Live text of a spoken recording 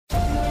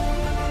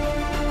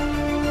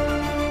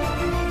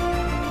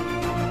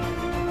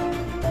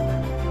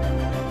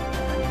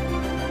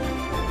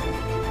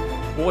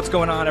Well, what's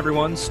going on,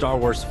 everyone? Star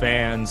Wars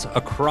fans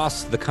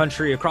across the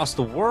country, across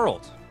the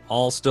world,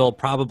 all still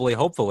probably,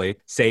 hopefully,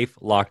 safe,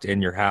 locked in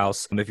your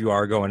house. If you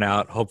are going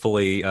out,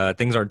 hopefully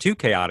things aren't too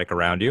chaotic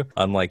around you,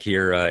 unlike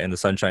here in the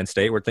Sunshine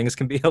State where things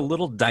can be a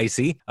little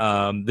dicey.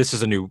 This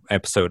is a new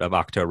episode of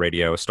Octo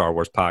Radio, a Star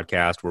Wars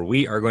podcast, where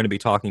we are going to be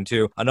talking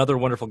to another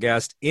wonderful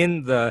guest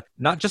in the,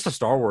 not just a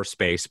Star Wars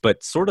space,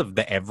 but sort of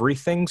the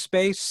everything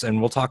space. And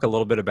we'll talk a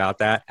little bit about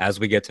that as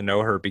we get to know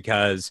her,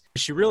 because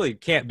she really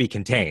can't be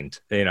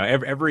contained. You know,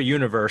 every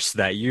universe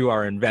that you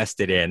are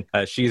invested in,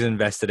 she's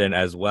invested in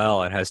as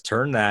well, and has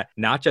turned that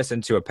not just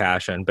into a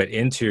passion, but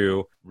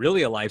into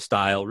really a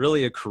lifestyle,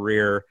 really a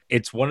career.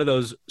 It's one of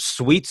those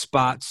sweet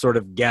spot sort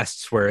of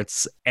guests where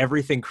it's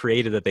everything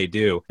creative that they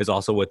do is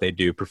also what they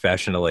do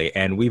professionally.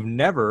 And we've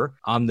never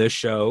on this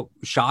show,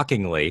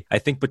 shockingly, I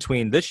think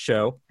between this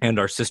show and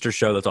our sister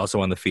show that's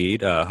also on the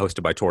feed,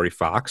 hosted by Tori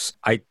Fox,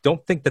 I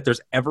don't think that there's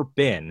ever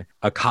been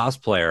a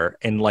cosplayer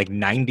in like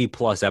 90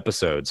 plus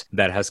episodes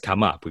that has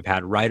come up. We've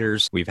had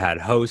writers, we've had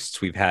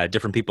hosts, we've had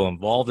different people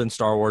involved in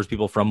Star Wars,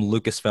 people from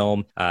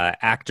Lucasfilm,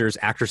 actors,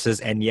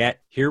 actresses, and yet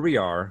here we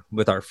are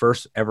with our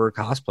first ever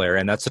cosplayer.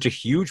 And that's such a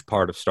huge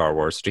part of Star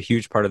Wars, such a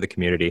huge part of the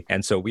community.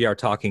 And so we are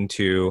talking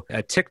to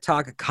a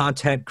TikTok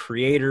content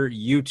creator,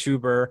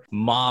 YouTuber,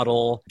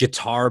 model,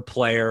 guitar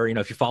player. You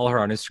know, if you follow her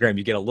on Instagram,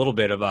 you get a little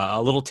bit of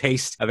a little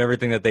taste of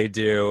everything that they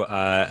do.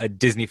 A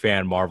Disney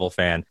fan, Marvel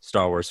fan,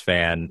 Star Wars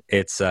fan.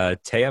 It's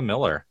Taya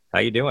Miller. How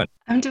you doing?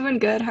 I'm doing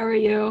good. How are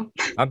you?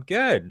 I'm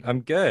good.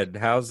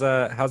 How's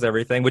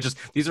everything? Which is,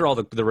 these are all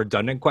the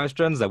redundant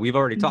questions that we've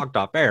already talked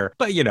off air,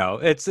 but you know,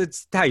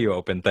 it's how you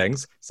open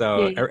things.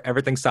 So Yeah.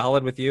 Everything's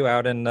solid with you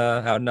out in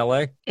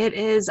LA? It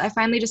is. I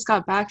finally just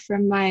got back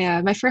from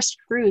my my first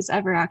cruise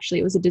ever.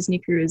 Actually, it was a Disney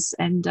cruise,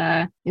 and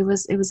it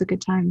was a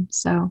good time.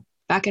 So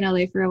back in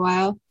LA for a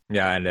while.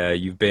 Yeah, and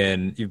you've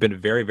been a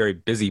very, very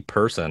busy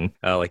person.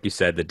 Like you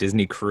said, the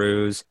Disney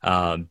cruise,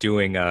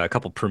 doing a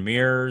couple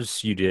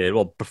premieres. You did,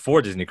 well,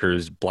 before Disney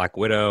cruise, Black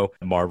Widow.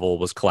 Marvel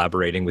was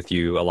collaborating with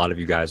you, a lot of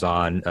you guys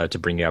on to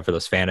bring you out for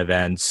those fan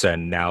events.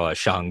 And now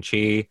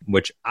Shang-Chi,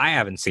 which I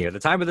haven't seen. At the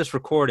time of this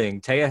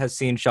recording, Taya has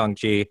seen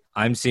Shang-Chi.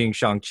 I'm seeing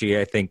Shang-Chi,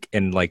 I think,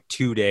 in like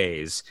 2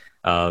 days.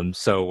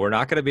 So we're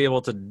not going to be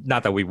able to,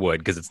 not that we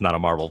would, because it's not a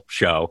Marvel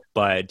show,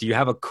 but do you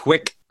have a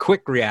quick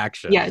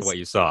reaction to what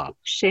you saw?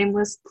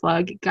 Shameless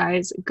plug,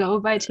 guys, go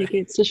buy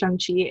tickets to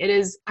Shang-Chi. It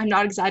is, I'm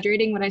not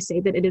exaggerating when I say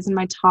that it is in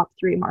my top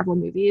 3 Marvel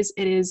movies.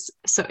 It is,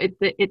 so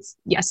it's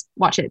yes,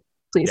 watch it.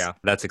 Please. Yeah,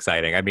 that's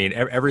exciting. I mean,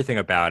 everything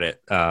about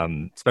it,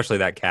 especially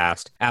that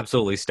cast,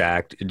 absolutely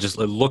stacked. It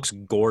looks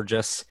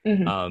gorgeous.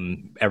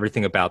 Mm-hmm.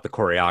 Everything about the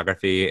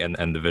choreography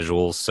and the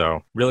visuals.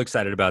 So really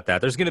excited about that.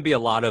 There's going to be a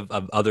lot of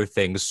other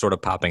things sort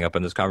of popping up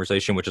in this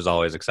conversation, which is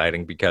always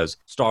exciting because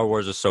Star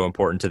Wars is so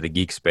important to the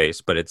geek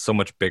space, but it's so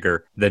much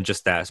bigger than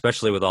just that,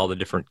 especially with all the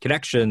different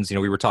connections. You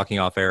know, we were talking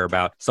off air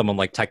about someone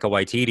like Taika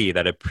Waititi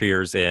that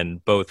appears in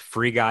both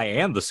Free Guy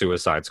and The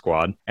Suicide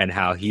Squad, and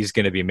how he's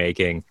going to be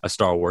making a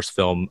Star Wars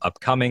film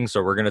upcoming.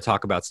 So we're going to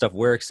talk about stuff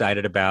we're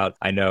excited about.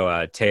 I know,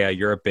 Taya,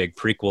 you're a big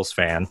prequels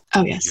fan.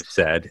 Oh, yes. You've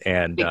said.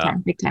 And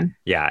big time.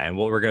 Yeah. And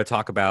what we're going to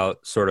talk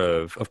about sort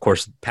of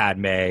course,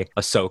 Padme,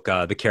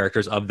 Ahsoka, the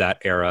characters of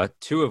that era,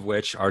 2 of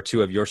which are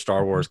 2 of your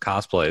Star Wars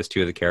cosplays,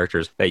 2 of the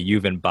characters that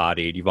you've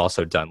embodied. You've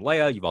also done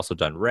Leia. You've also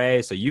done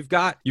Rey. So you've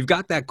got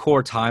that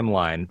core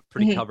timeline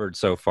pretty covered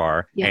so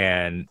far. Yeah.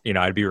 And, you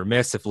know, I'd be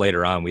remiss if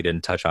later on we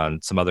didn't touch on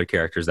some other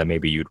characters that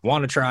maybe you'd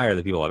want to try or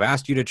that people have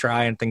asked you to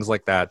try and things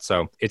like that.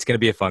 So it's going to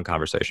be a fun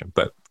conversation.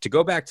 But to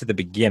go back to the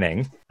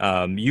beginning,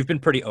 you've been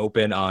pretty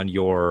open on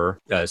your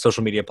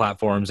social media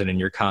platforms and in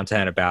your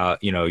content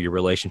about, you know, your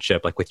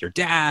relationship like with your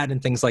dad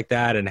and things like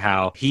that, and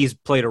how he's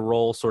played a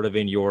role sort of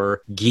in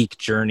your geek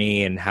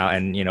journey and how,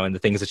 and, you know, and the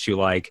things that you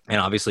like.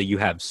 And obviously you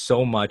have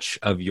so much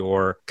of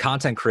your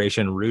content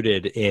creation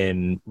rooted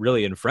in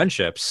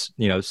friendships,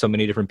 you know, so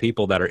many different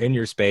people that are in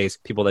your space,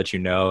 people that you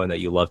know and that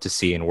you love to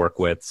see and work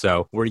with.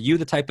 So were you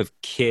the type of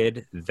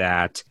kid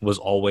that was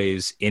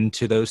always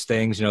into those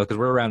things, you know, because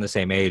we're around the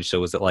same age. So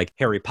was it like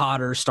Harry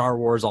Potter, Star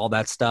Wars, all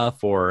that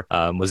stuff? Or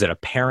was it a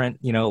parent,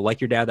 you know,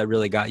 like your dad that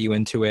really got you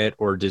into it?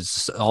 Or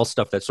just all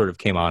stuff that sort of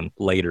came on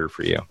later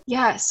for you?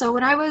 Yeah. So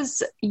when I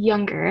was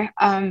younger,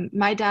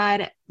 my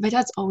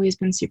dad's always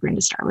been super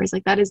into Star Wars.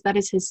 Like that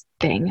is his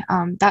thing,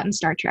 that and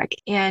Star Trek.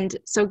 And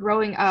so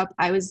growing up,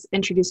 I was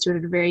introduced to it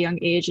at a very young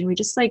age, and we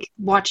just like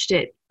watched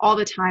it all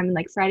the time. And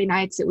like Friday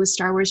nights, it was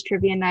Star Wars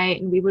trivia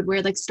night, and we would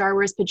wear like Star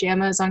Wars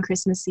pajamas on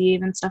Christmas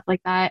Eve and stuff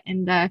like that.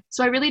 And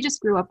so I really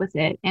just grew up with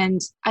it, and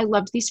I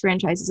loved these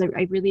franchises.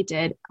 I really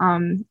did.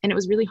 And it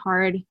was really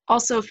hard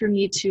also for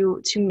me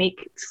to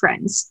make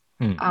friends.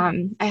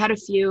 I had a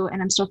few,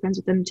 and I'm still friends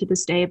with them to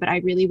this day, but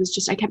I really was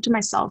I kept to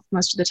myself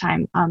most of the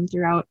time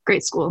throughout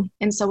grade school.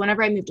 And so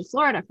whenever I moved to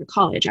Florida for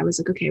college, I was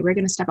like, okay, we're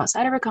going to step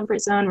outside of our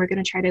comfort zone. We're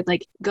going to try to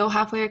like go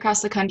halfway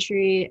across the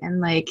country and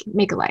like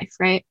make a life,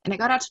 right? And I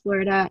got out to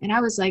Florida, and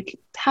I was like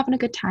having a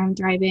good time,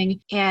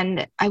 thriving.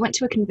 And I went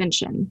to a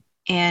convention,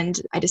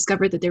 and I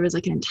discovered that there was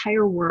like an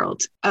entire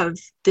world of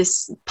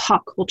this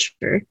pop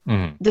culture,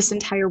 this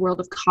entire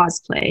world of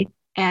cosplay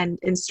and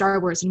in Star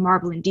Wars and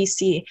Marvel and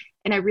DC.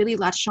 And I really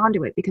latched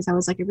onto it because I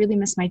was like, I really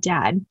miss my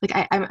dad. Like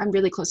I'm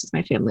really close with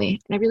my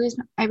family, and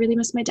I really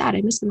miss my dad.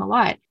 I miss them a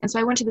lot. And so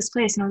I went to this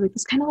place, and I was like,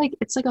 it's kind of like,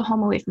 it's like a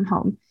home away from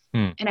home.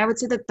 And I would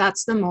say that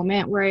that's the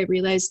moment where I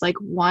realized, like,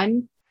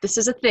 one, this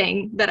is a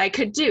thing that I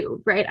could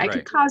do, right? I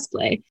could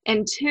cosplay.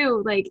 And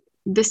two, like,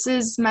 this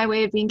is my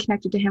way of being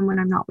connected to him when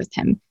I'm not with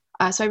him.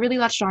 So I really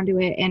latched onto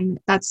it, and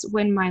that's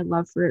when my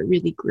love for it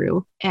really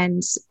grew.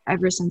 And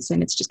ever since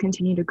then, it's just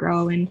continued to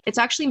grow. And it's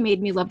actually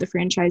made me love the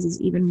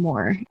franchises even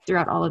more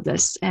throughout all of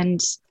this. And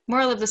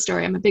moral of the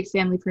story, I'm a big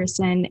family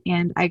person,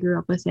 and I grew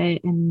up with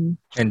it. And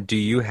do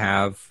you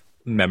have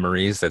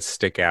memories that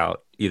stick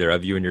out, either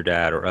of you and your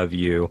dad or of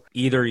you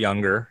either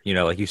younger, you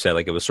know, like you said,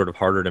 like it was sort of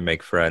harder to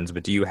make friends,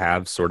 but do you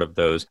have sort of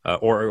those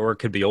or it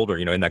could be older,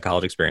 you know, in that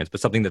college experience,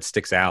 but something that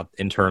sticks out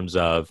in terms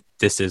of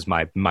this is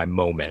my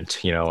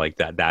moment, you know, like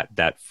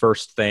that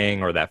first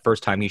thing, or that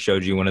first time he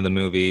showed you one of the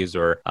movies,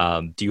 or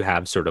do you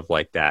have sort of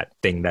like that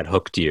thing that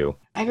hooked you?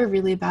 I have a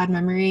really bad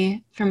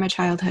memory from my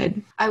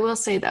childhood. I will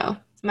say, though,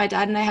 my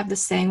dad and I have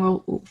this saying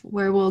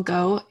where we'll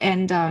go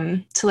and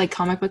to like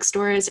comic book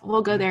stores.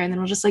 We'll go there and then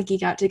we'll just like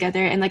geek out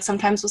together. And like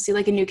sometimes we'll see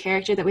like a new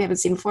character that we haven't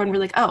seen before, and we're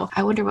like, oh,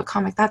 I wonder what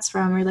comic that's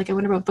from, or like I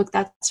wonder what book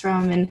that's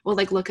from. And we'll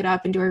like look it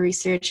up and do our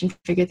research and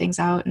figure things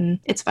out, and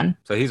it's fun.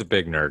 So he's a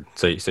big nerd.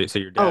 So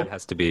your dad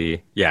has to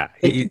be,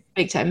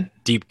 big time.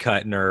 Deep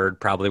cut nerd,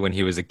 probably when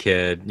he was a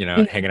kid, you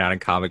know, hanging out in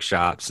comic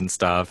shops and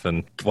stuff,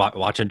 and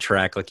watching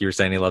Trek, like you were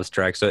saying, he loves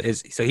Trek. So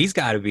he's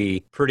got to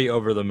be pretty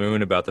over the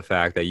moon about the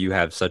fact that you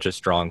have such a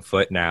strong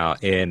foot now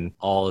in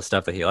all the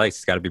stuff that he likes.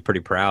 He's got to be pretty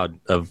proud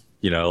of,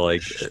 you know,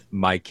 like,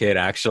 my kid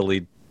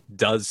actually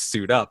does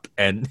suit up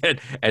and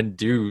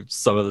do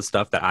some of the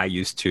stuff that I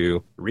used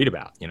to read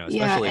about, you know,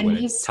 especially when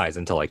it ties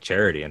into like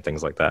charity and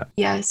things like that.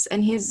 Yes.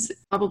 And he's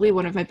probably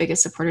one of my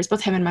biggest supporters,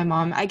 both him and my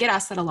mom. I get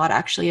asked that a lot,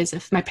 actually, as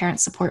if my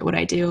parents support what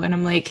I do. And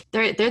I'm like,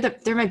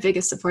 they're my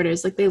biggest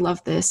supporters. Like, they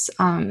love this.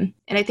 And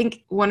I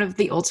think one of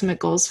the ultimate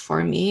goals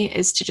for me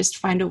is to just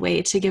find a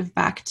way to give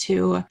back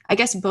to, I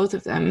guess, both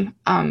of them.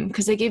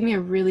 Because they gave me a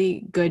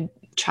really good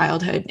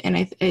childhood, and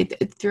I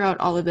throughout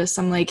all of this,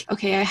 I'm like,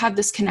 okay, I have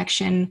this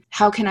connection.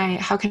 How can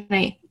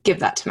I give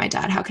that to my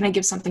dad? How can I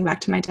give something back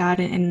to my dad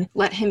and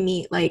let him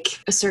meet like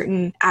a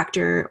certain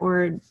actor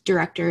or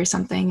director or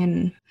something?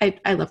 And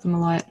I love them a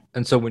lot.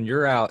 And so when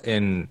you're out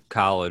in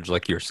college,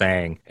 like you're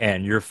saying,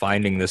 and you're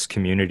finding this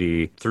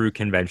community through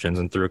conventions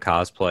and through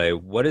cosplay,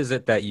 what is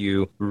it that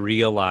you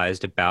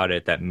realized about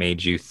it that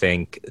made you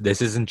think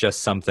this isn't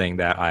just something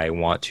that I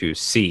want to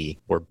see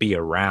or be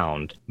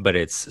around, but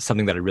it's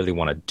something that I really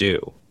want to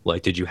do?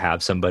 Like, did you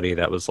have somebody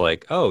that was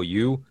like, oh,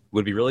 you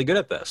would be really good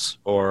at this?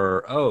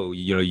 Or, oh,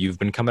 you know, you've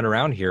been coming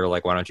around here,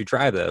 like, why don't you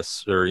try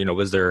this? Or, you know,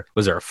 was there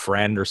a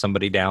friend or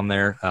somebody down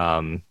there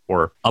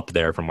or up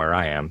there from where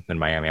I am in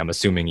Miami? I'm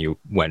assuming you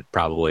went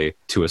probably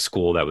to a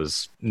school that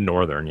was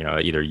northern, you know,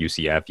 either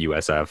UCF,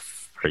 USF,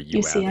 or UF.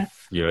 UCF.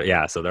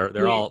 Yeah, so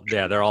they're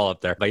all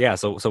up there. But yeah,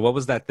 so what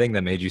was that thing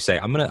that made you say,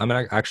 I'm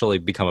gonna actually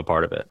become a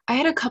part of it? I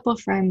had a couple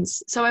of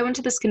friends. So I went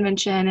to this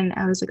convention and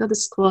I was like, oh, this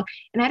is cool.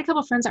 And I had a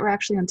couple of friends that were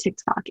actually on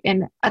TikTok.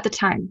 And at the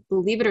time,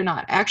 believe it or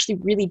not, I actually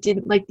really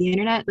didn't like the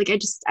internet. Like,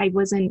 I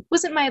wasn't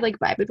my like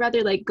vibe. I'd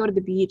rather like go to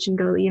the beach and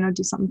go, you know,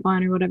 do something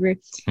fun or whatever.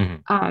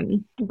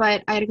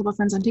 But I had a couple of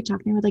friends on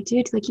TikTok, and they were like,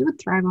 dude, like, you would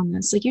thrive on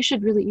this. Like, you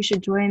should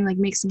join, like,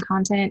 make some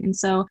content. And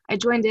so I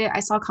joined it. I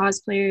saw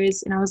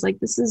cosplayers, and I was like,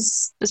 this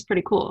is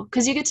pretty cool.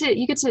 Because you get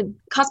to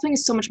cosplaying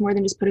is so much more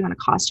than just putting on a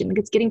costume. Like,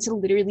 it's getting to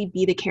literally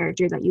be the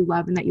character that you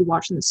love and that you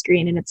watch on the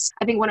screen. And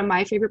I think one of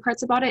my favorite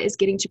parts about it is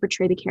getting to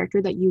portray the character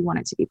that you want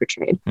it to be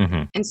portrayed.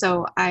 And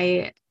so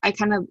I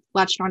kind of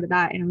latched onto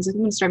that, and I was like,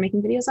 I'm going to start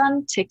making videos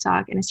on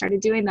TikTok. And I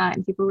started doing that,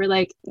 and people were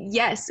like,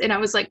 yes. And I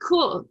was like,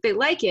 cool, they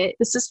like it.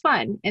 This is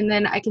fun. And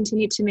then I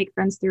continued to make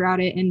friends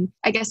throughout it. And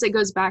I guess it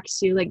goes back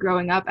to like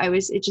growing up.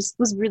 It just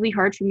was really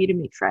hard for me to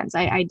make friends.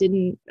 I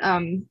didn't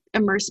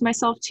immerse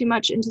myself too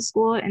much into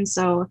school. And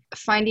so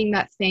finding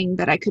that thing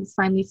that I could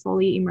finally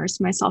fully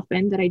immerse myself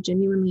in that I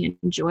genuinely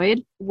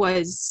enjoyed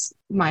was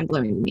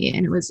mind-blowing to me.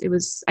 And it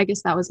was I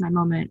guess that was my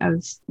moment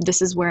of,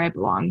 this is where I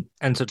belong.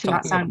 And so, to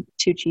not sound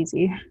too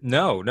cheesy.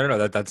 No,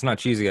 that's not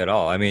cheesy at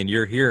all. I mean,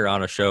 you're here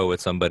on a show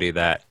with somebody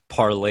that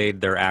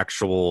parlayed their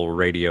actual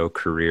radio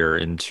career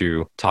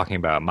into talking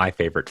about my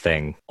favorite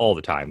thing all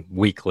the time,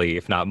 weekly,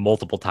 if not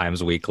multiple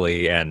times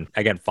weekly. And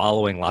again,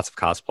 following lots of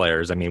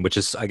cosplayers, I mean, which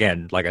is,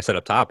 again, like I said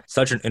up top,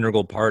 such an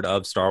integral part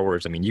of Star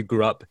Wars. I mean,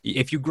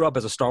 if you grew up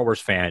as a Star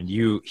Wars fan,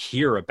 you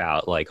hear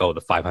about like, oh,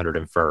 the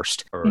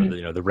 501st or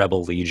you know, the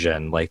Rebel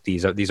Legion, like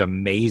these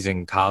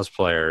amazing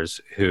cosplayers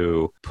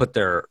who put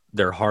their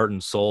heart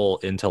and soul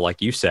into,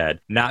 like you said,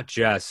 not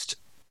just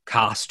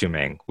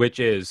costuming, which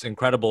is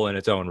incredible in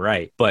its own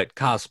right, but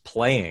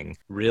cosplaying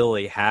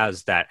really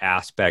has that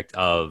aspect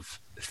of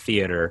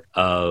theater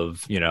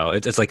of,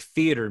 it's like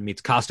theater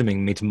meets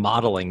costuming meets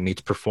modeling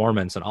meets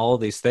performance and all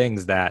of these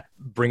things that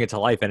bring it to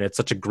life. And it's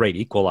such a great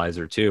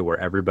equalizer too, where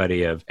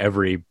everybody of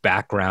every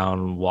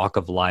background, walk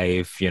of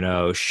life,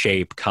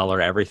 shape,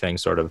 color, everything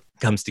sort of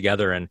comes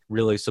together and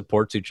really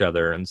supports each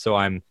other. And so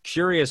I'm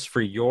curious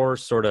for your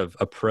sort of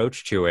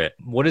approach to it.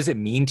 What does it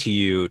mean to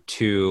you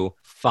to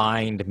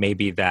find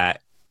maybe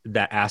that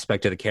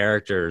aspect of the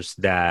characters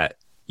that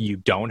you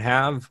don't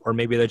have, or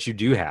maybe that you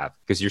do have?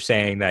 Because you're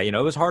saying that, it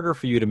was harder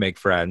for you to make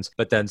friends,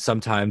 but then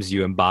sometimes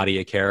you embody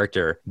a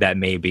character that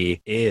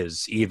maybe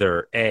is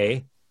either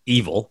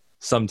evil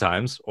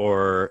sometimes,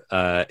 or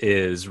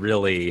is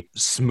really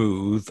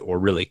smooth or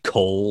really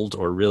cold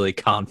or really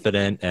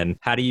confident. And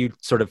how do you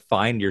sort of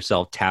find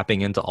yourself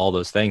tapping into all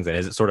those things? And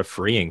is it sort of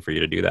freeing for you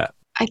to do that?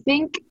 I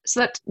think so.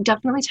 That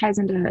definitely ties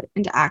into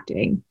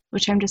acting,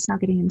 which I'm just now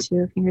getting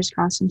into. Fingers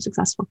crossed, I'm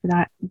successful for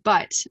that.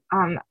 But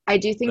I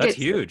do think that's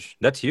huge.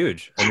 That's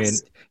huge. I mean,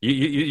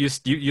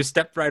 you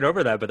stepped right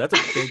over that, but that's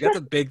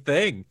a big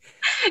thing.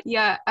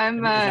 Yeah,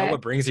 is that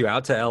what brings you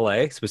out to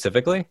LA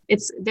specifically?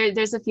 It's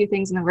there's a few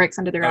things in the works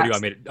under the wraps. Do you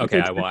want me to? Okay,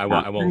 I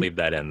won't leave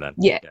that in then.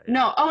 Yeah.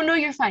 No. Oh no,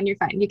 you're fine. You're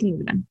fine. You can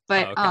leave it in.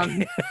 But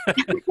okay.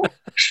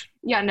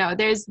 yeah, no.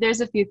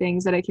 There's a few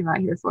things that I came out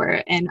here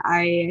for, and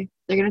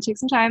they're gonna take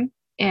some time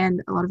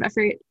and a lot of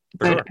effort,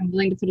 but sure. I'm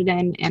willing to put it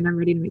in, and I'm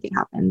ready to make it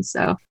happen.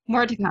 So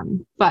more to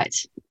come. But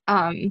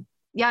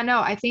yeah, no.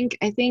 I think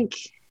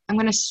I'm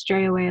gonna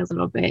stray away a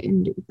little bit,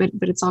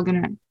 but it's all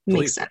gonna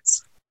make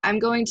sense. I'm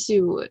going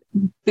to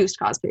boost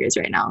cosplayers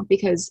right now,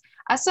 because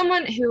as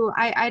someone who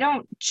I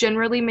don't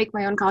generally make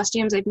my own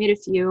costumes, I've made a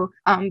few,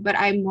 but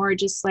I'm more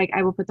just like,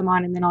 I will put them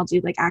on and then I'll do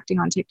like acting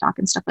on TikTok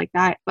and stuff like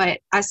that. But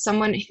as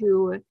someone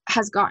who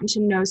has gotten to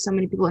know so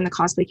many people in the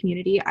cosplay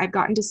community, I've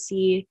gotten to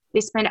see they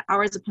spend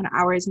hours upon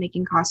hours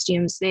making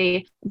costumes.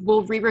 They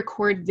will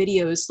re-record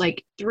videos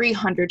like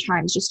 300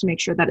 times just to make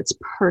sure that it's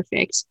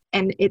perfect.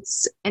 And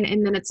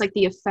and then it's like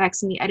the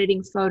effects and the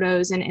editing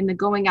photos and the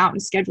going out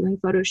and scheduling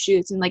photo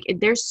shoots. And like,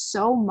 there's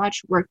so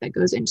much work that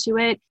goes into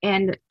it,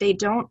 and they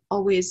don't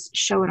always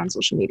show it on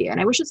social media. And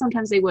I wish that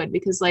sometimes they would,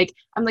 because like,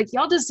 I'm like,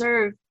 y'all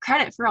deserve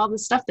credit for all the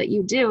stuff that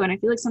you do. And I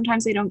feel like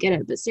sometimes they don't get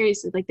it, but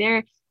seriously, like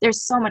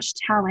there's so much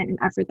talent and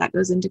effort that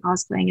goes into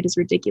cosplaying. It is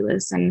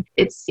ridiculous. And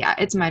it's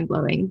mind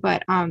blowing.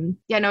 But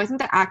yeah, no, I think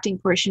the acting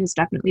portion is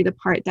definitely the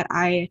part that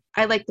I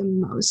like the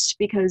most,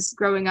 because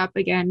growing up,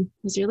 again,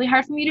 it was really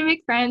hard for me to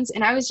make friends.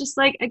 And I was just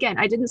like, again,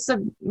 I didn't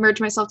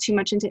submerge myself too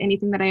much into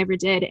anything that I ever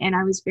did. And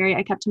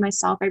I kept to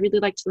myself. I really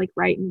like to like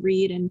write and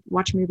read and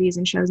watch movies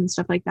and shows and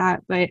stuff like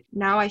that. But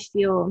now I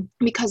feel,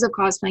 because of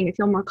cosplaying, I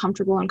feel more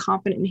comfortable and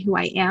confident in who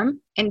I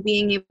am, and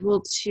being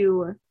able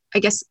to, I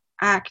guess,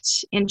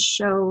 act and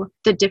show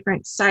the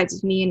different sides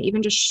of me, and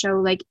even just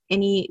show like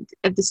any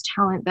of this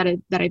talent that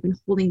I've been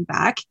holding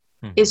back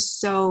it's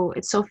so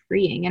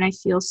freeing. And I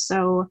feel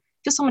so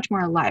much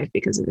more alive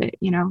because of it,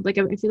 like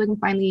I feel like I'm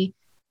finally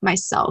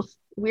myself,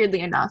 weirdly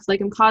enough.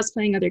 Like I'm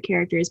cosplaying other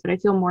characters, but I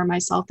feel more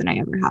myself than I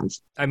ever have.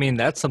 I mean,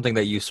 that's something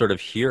that you sort of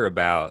hear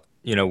about,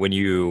 when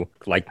you,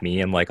 like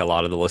me and like a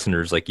lot of the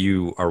listeners, like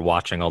you are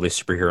watching all these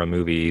superhero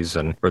movies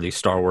or these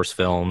Star Wars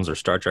films or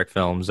Star Trek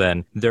films.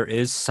 And there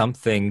is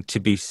something to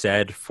be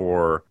said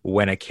for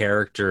when a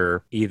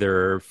character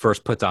either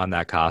first puts on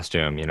that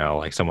costume,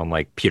 like someone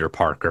like Peter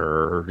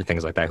Parker or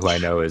things like that, who I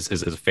know is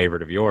a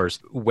favorite of yours.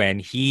 When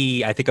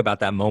I think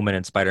about that moment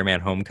in Spider-Man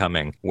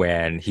Homecoming,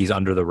 when he's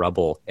under the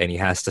rubble and he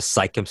has to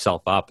psych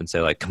himself up and say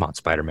like, come on,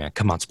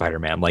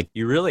 Spider-Man. Like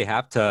you really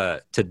have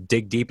to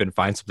dig deep and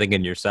find something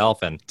in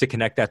yourself, and to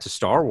connect that to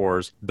Star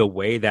Wars, the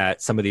way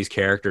that some of these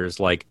characters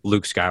like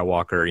Luke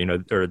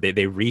Skywalker, or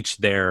they reach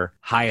their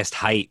highest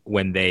height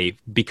when they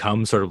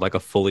become sort of like a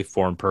fully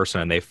formed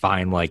person, and they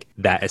find like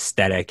that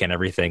aesthetic and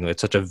everything. It's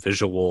such a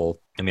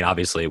visual, I mean,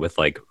 obviously with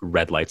like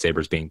red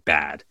lightsabers being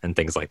bad and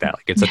things like that,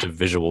 like it's such a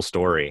visual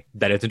story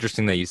that it's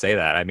interesting that you say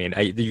that. I mean,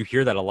 you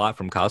hear that a lot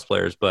from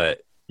cosplayers,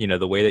 but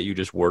the way that you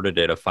just worded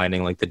it, of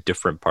finding like the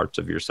different parts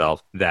of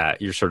yourself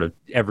that you're sort of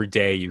every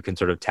day you can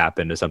sort of tap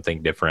into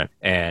something different.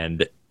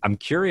 And I'm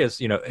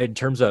curious, in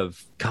terms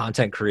of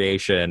content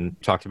creation,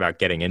 talked about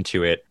getting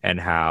into it and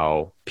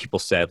how people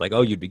said like,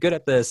 oh, you'd be good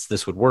at this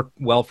would work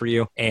well for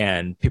you,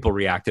 and people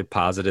reacted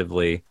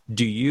positively.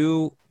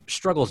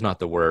 Struggle is not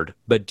the word,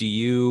 but do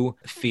you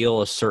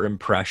feel a certain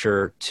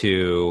pressure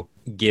to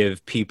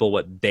give people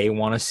what they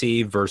want to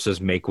see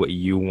versus make what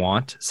you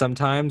want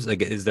sometimes?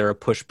 Like, is there a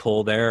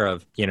push-pull there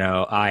of, you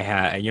don't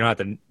have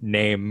to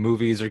name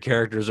movies or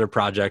characters or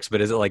projects, but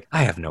is it like,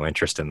 I have no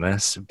interest in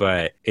this,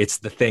 but it's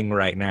the thing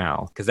right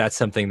now? Because that's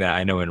something that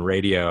I know in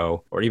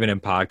radio or even in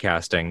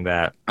podcasting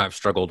that I've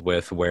struggled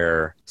with,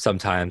 where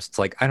sometimes it's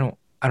like, I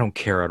don't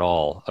care at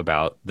all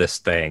about this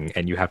thing,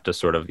 and you have to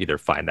sort of either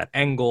find that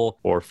angle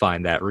or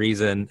find that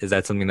reason. Is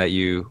that something that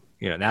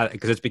now,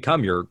 because it's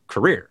become your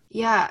career?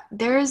 Yeah,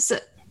 there's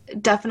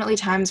definitely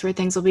times where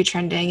things will be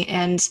trending,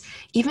 and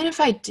even if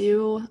I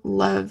do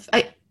love,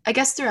 I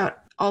guess throughout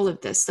all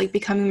of this, like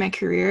becoming my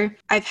career,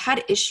 I've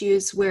had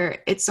issues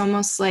where it's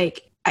almost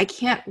like I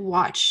can't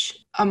watch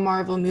a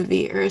Marvel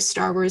movie or a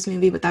Star Wars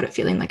movie without it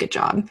feeling like a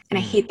job. And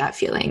I hate that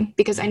feeling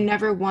because I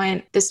never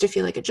want this to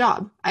feel like a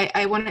job.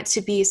 I want it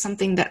to be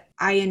something that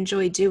I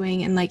enjoy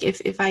doing. And like,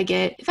 if I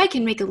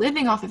can make a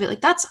living off of it,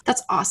 like that's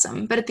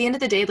awesome. But at the end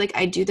of the day, like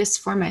I do this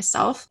for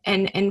myself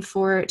and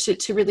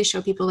to really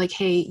show people like,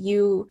 hey,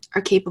 you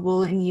are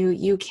capable and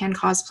you can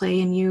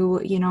cosplay and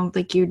you know,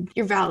 like you're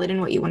valid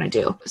in what you want to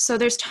do. So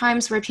there's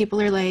times where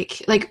people are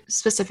like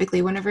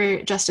specifically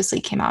whenever Justice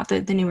League came out,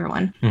 the newer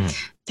one,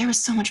 there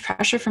was so much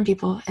pressure from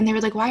people and they were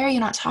like, why are you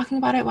not talking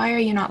about it? Why are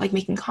you not like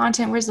making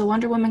content? Where's the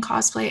Wonder Woman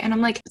cosplay? And I'm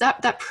like,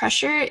 that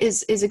pressure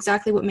is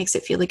exactly what makes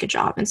it feel like a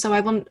job. And so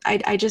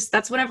I just,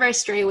 that's whenever I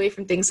stray away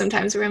from things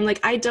sometimes where I'm like,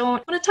 I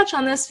don't want to touch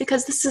on this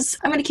because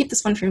I'm going to keep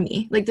this one for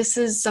me. Like, this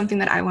is something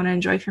that I want to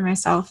enjoy for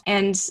myself.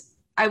 And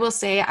I will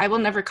say I will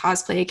never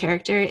cosplay a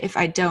character if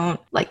I don't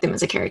like them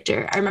as a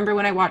character. I remember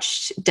when I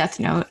watched Death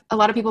Note, a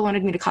lot of people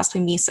wanted me to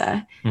cosplay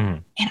Misa.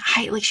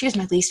 And she was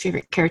my least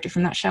favorite character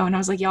from that show. And I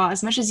was like, y'all,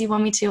 as much as you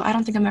want me to, I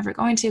don't think I'm ever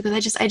going to,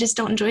 because I just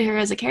don't enjoy her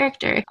as a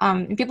character.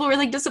 And people were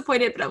like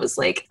disappointed, but I was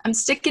like, I'm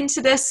sticking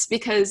to this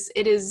because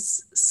it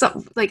is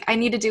so like, I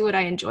need to do what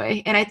I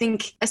enjoy. And I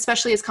think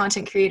especially as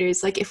content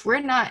creators, like if we're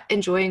not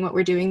enjoying what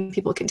we're doing,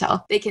 people can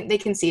tell. They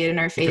can see it in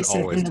our face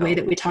and in the way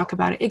that we talk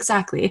about it.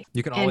 Exactly.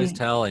 You can always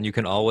tell, and you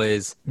can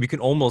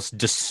almost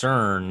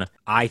discern,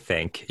 I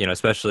think, you know,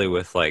 especially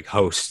with like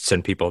hosts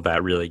and people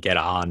that really get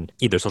on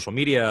either social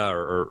media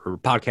or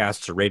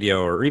podcasts or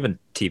radio or even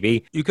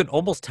TV, you can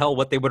almost tell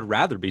what they would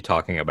rather be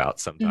talking about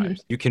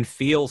sometimes. You can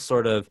feel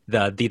sort of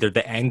either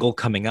the angle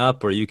coming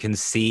up, or you can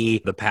see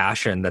the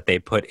passion that they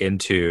put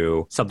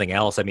into something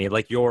else. I mean,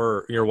 like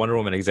your Wonder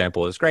Woman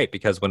example is great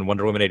because when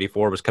Wonder Woman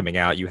 84 was coming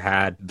out, you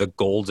had the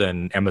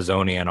golden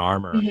Amazonian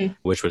armor,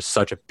 which was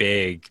such a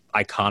big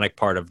iconic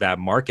part of that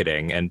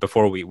marketing. And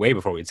way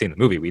before we'd seen the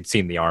movie, we'd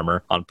seen the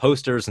armor on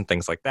posters and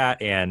things like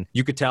that. And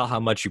you could tell how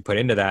much you put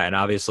into that and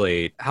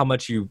obviously how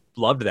much you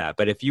loved that.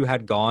 But if you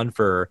had gone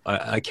for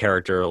a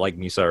character like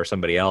Misa or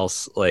somebody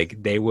else,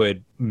 like they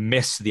would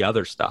miss the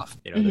other stuff,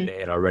 you know, that they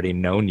had already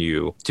known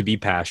you to be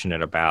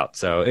passionate about.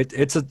 So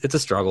it's a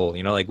struggle,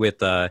 you know, like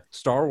with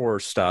Star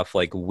Wars stuff,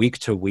 like week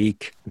to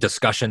week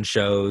discussion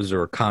shows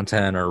or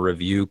content or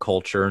review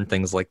culture and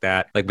things like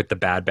that. Like with the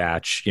Bad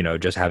Batch, you know,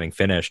 just having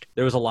finished,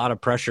 there was a lot of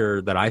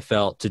pressure that I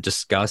felt to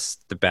discuss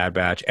the Bad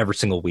Batch every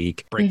single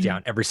week, break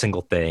down every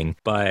single thing.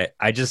 But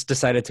I just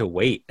decided to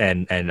wait,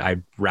 and I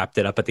wrapped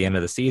it up at the end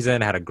of the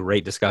season, had a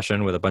great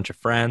discussion with a bunch of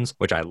friends,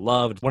 which I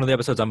loved. One of the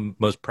episodes I'm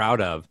most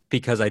proud of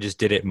because I just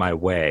did it my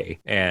way.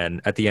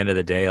 And at the end of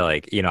the day,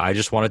 like, you know, I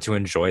just wanted to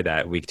enjoy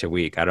that week to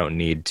week. I don't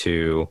need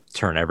to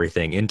turn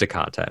everything into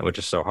content, which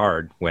is so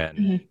hard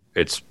when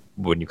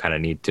when you kind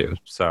of need to.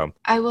 So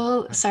I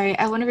want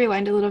to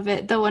rewind a little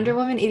bit. The Wonder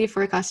Woman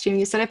 84 costume,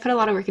 you said I put a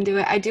lot of work into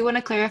it. I do want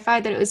to clarify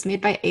that it was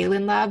made by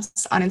Aylin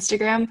Labs on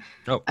Instagram.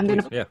 I'm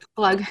going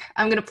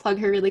to plug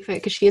her really quick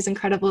because she is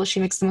incredible. She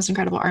makes the most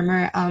incredible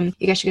armor.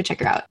 You guys should go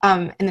check her out.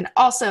 And then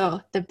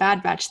also the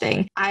Bad Batch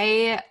thing.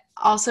 I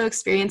also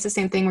experienced the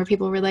same thing where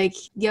people were like,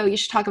 yo, you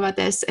should talk about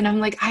this. And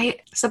I'm like,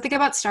 something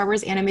about Star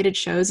Wars animated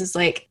shows is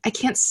like, I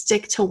can't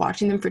stick to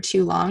watching them for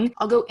too long.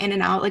 I'll go in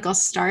and out, like I'll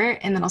start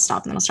and then I'll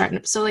stop and then I'll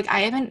start. So like,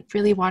 I haven't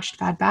really watched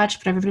Bad Batch,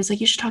 but everybody's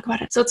like, you should talk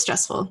about it. So it's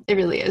stressful. It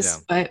really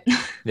is. Yeah.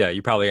 But yeah,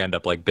 you probably end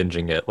up like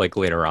binging it like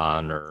later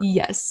on or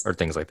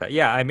things like that.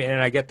 Yeah. I mean,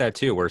 and I get that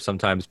too, where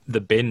sometimes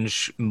the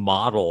binge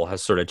model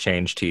has sort of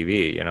changed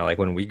TV, you know, like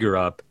when we grew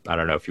up, I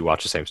don't know if you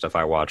watch the same stuff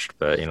I watched,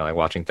 but you know, like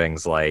watching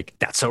things like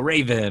That's So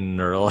Raven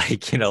or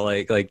like, you know,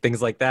 like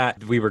things like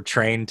that. We were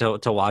trained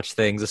to watch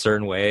things a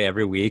certain way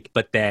every week.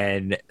 But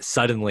then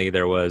suddenly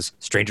there was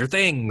Stranger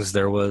Things.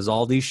 There was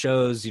all these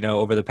shows, you know,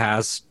 over the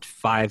past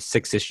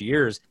 5-6-ish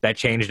years that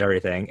changed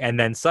everything. And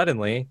then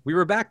suddenly we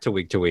were back to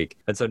week.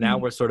 And so now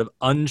we're sort of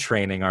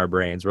untraining our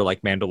brains. We're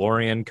like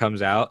Mandalorian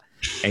comes out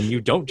and you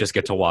don't just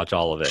get to watch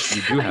all of it.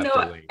 You do have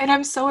to wait. And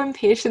I'm so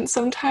impatient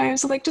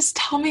sometimes. Like, just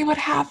tell me what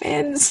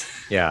happens.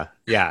 Yeah,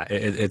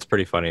 it's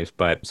pretty funny.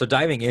 But so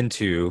diving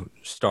into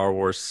Star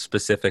Wars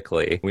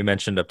specifically, we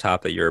mentioned up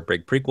top that you're a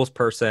big prequels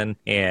person,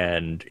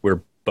 and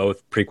we're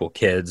both prequel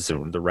kids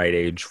and the right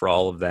age for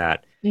all of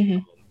that.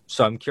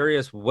 So I'm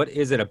curious, what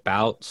is it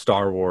about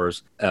Star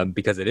Wars,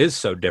 because it is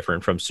so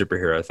different from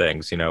superhero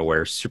things, you know,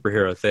 where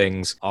superhero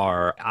things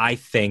are, I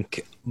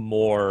think,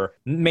 more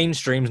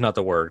mainstream's not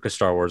the word, because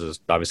Star Wars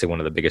is obviously one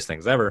of the biggest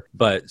things ever,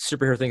 but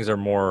superhero things are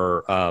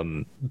more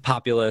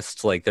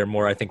populist, like they're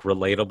more, I think,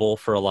 relatable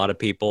for a lot of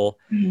people.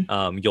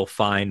 You'll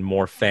find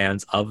more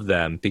fans of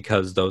them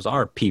because those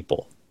are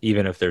people,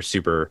 even if they're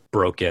super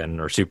broken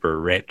or super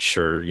rich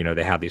or, you know,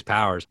 they have these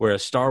powers.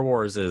 Whereas Star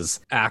Wars is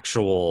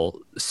actual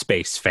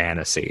space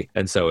fantasy.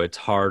 And so it's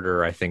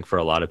harder, I think, for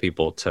a lot of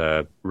people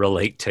to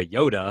relate to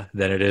Yoda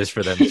than it is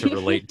for them to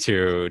relate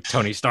to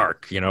Tony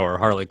Stark, you know, or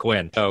Harley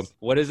Quinn. So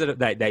what is it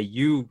that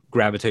you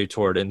gravitate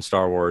toward in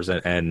Star Wars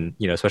and,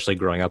 you know, especially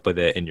growing up with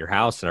it in your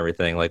house and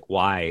everything? Like,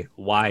 why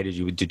did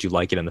you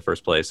like it in the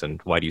first place,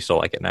 and why do you still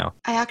like it now?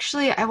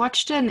 I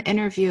watched an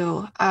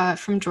interview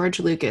from George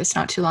Lucas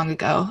not too long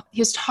ago. He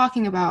was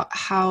talking about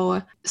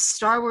how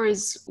Star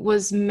Wars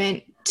was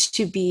meant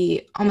to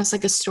be almost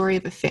like a story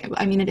of a family.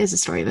 I mean, it is a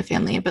story of a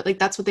family, but like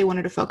that's what they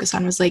wanted to focus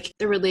on, was like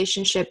the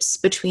relationships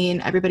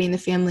between everybody in the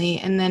family.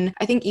 And then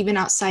I think even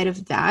outside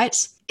of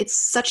that, it's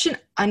such an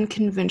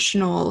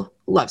unconventional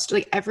love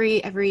story. Like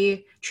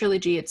every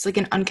trilogy, it's like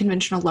an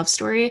unconventional love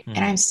story.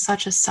 And I'm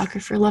such a sucker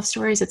for love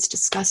stories. It's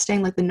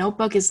disgusting. Like The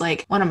Notebook is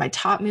like one of my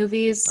top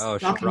movies. Oh,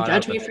 Y'all can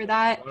judge me for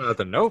that.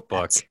 The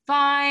Notebook. That's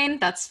fine.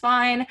 That's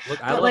fine.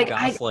 Look, I love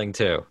Gosling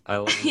too. I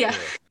love him yeah,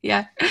 too.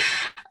 yeah.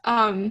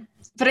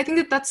 But I think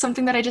that that's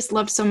something that I just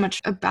loved so much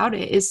about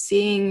it, is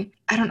seeing,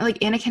 I don't know, like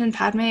Anakin and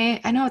Padme.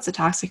 I know it's a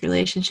toxic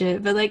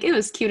relationship, but like it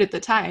was cute at the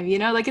time, you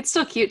know, like it's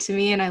still cute to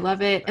me and I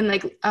love it. And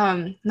like,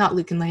 not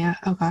Luke and Leia.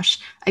 Oh gosh,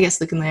 I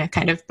guess Luke and Leia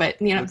kind of,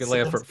 but you know, Luke and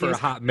Leia for a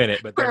hot minute,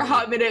 but for a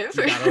hot minute,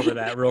 we got over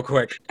that real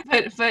quick.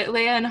 But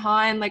Leia and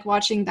Han, like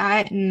watching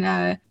that,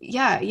 and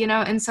yeah, you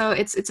know, and so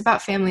it's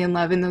about family and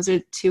love, and those are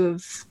two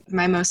of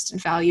my most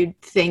valued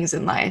things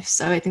in life.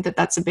 So I think that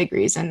that's a big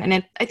reason,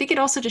 and I think it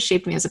also just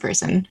shaped me as a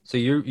person. So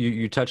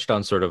you touched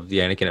on sort of the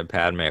Anakin and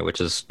Padme,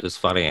 which is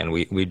funny, and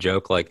we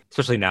joke, like,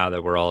 especially now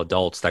that we're all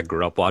adults that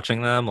grew up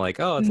watching them, like,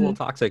 oh, it's a little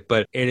toxic,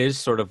 but it is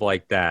sort of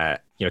like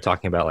that, you know,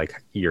 talking about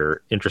like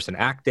your interest in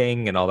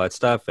acting and all that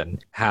stuff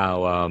and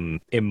how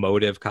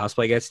emotive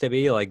cosplay gets to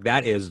be. Like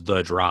that is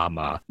the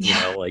drama, you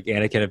know, like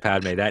Anakin and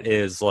Padme, that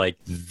is like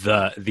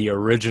the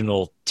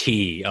original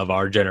tea of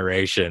our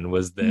generation,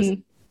 was this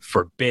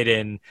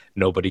forbidden,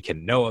 nobody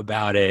can know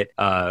about it,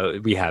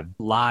 we have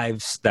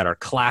lives that are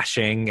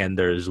clashing, and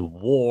there's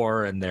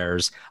war, and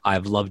there's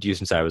I've loved you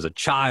since I was a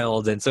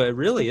child. And so it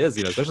really is,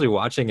 you know, especially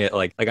watching it,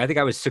 like I think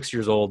I was 6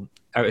 years old.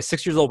 I was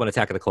 6 years old when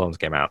Attack of the Clones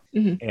came out,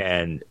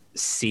 and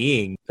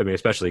seeing, I mean,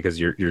 especially because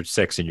you're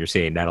 6 and you're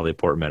seeing Natalie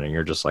Portman, and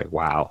you're just like,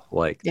 wow,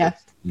 like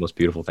that's the most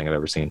beautiful thing I've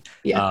ever seen.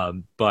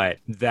 But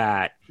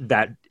that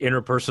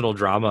interpersonal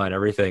drama and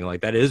everything,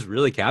 like that is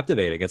really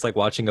captivating. It's like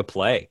watching a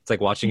play. It's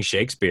like watching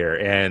Shakespeare.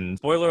 And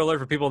spoiler alert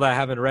for people that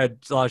haven't read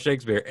a lot of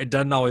Shakespeare, it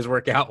doesn't always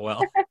work out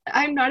well.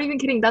 I'm not even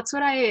kidding. That's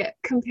what I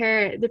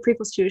compare the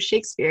prequels to,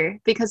 Shakespeare,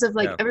 because of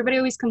like everybody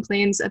always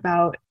complains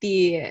about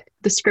the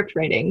script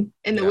writing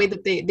and the way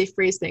that they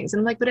phrase things. And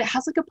I'm like, but it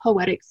has like a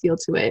poetic feel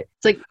to it.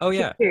 It's like, oh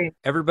yeah,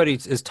 everybody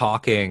is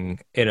talking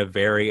in a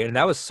very, and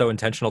that was so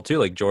intentional too.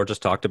 Like George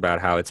just talked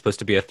about how it's supposed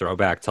to be a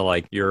throwback to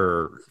like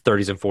your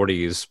 30s and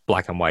 40s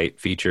black and white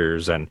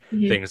features and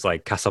things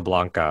like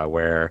Casablanca,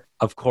 where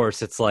of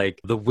course it's like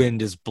the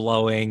wind is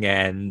blowing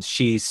and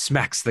she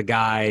smacks the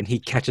guy and he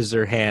catches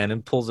her hand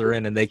and pulls her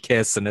in and they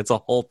kiss, and it's a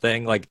whole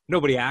thing. Like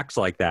nobody acts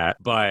like that,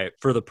 but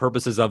for the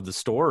purposes of the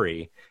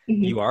story,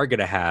 you are going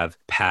to have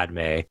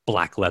Padme,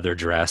 black leather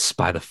dress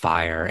by the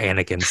fire,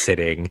 Anakin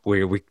sitting,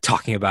 where we're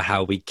talking about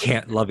how we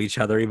can't love each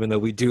other even though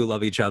we do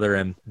love each other.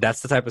 And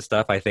that's the type of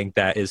stuff I think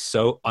that is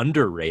so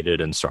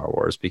underrated in Star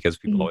Wars, because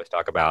people always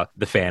talk about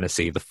the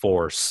fantasy, the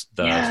force,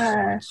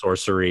 the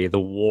sorcery, the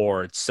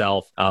war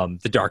itself,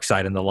 the dark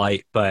side and the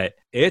light, but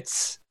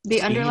it's the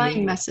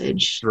underlying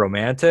message.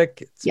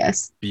 Romantic.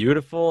 It's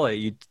beautiful.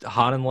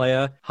 Han and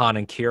Leia, Han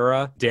and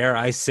Kira, dare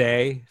I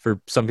say,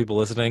 for some people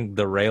listening,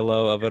 the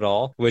Reylo of it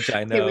all, which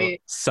I know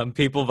some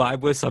people vibe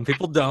with, some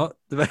people don't.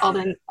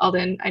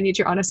 Alden, I need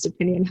your honest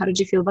opinion. How did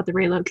you feel about the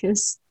Reylo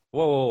kiss?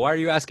 Whoa, why are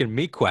you asking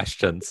me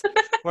questions?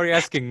 Why are you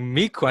asking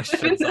me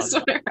questions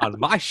on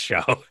my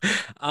show?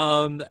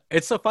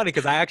 It's so funny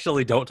because I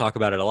actually don't talk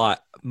about it a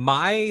lot.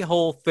 My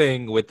whole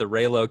thing with the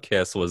Reylo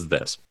kiss was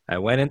this. I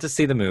went in to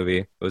see the movie.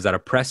 It was at a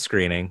press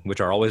screening, which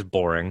are always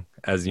boring,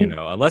 as you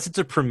know. Unless it's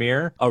a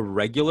premiere, a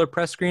regular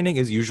press screening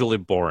is usually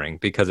boring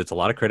because it's a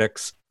lot of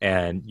critics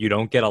and you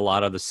don't get a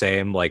lot of the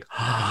same like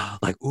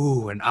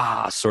ooh and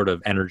ah sort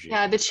of energy.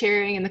 Yeah, the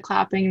cheering and the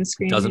clapping and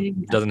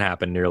screaming doesn't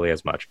happen nearly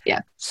as much.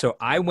 Yeah. So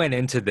I went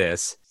into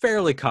this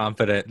fairly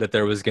confident that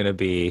there was going to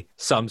be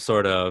some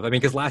sort of, I mean,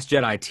 because Last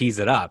Jedi tees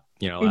it up.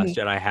 You know, Last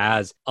Jedi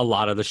has a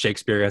lot of the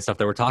Shakespearean stuff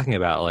that we're talking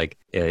about, like,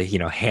 you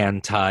know,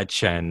 hand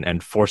touch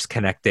and force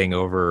connecting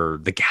over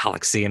the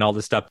galaxy and all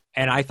this stuff.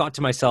 And I thought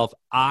to myself,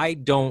 I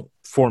don't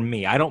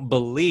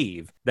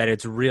believe that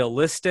it's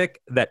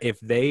realistic that if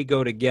they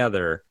go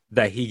together,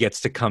 that he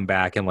gets to come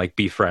back and like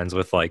be friends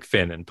with like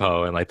Finn and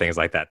Poe and like things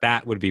like that.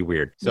 That would be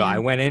weird. So I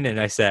went in and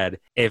I said,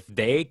 if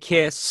they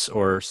kiss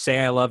or say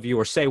I love you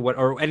or say what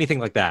or anything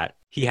like that,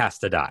 he has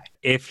to die.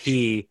 If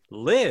he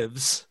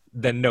lives,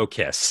 then no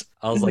kiss.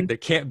 I was like, there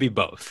can't be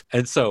both.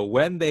 And so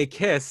when they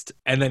kissed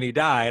and then he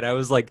died, I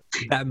was like,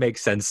 that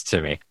makes sense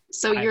to me.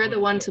 So you're the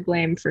one to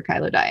blame for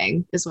Kylo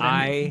dying, is what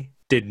I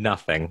did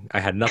nothing. I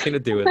had nothing to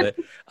do with it.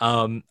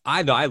 I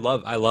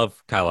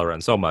love Kylo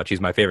Ren so much.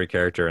 He's my favorite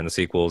character in the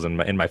sequels and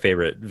my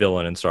favorite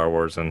villain in Star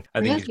Wars. And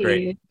I think he's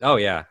great. Oh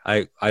yeah.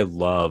 I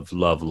love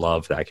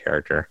that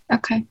character.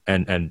 Okay.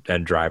 And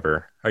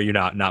Driver. Are you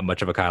not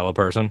much of a Kylo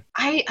person?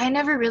 I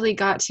never really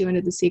got too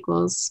into the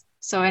sequels.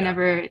 So I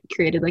never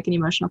created like an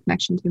emotional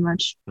connection too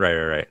much.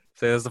 Right.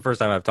 So this is the first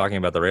time I'm talking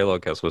about the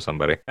Raylo kiss with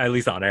somebody, at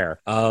least on air.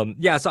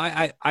 Yeah, so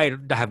I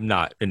have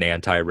not an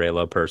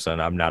anti-Raylo person.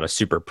 I'm not a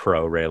super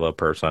pro Raylo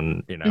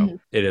person. You know,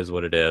 it is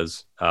what it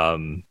is.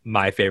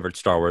 My favorite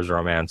Star Wars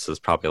romance is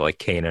probably like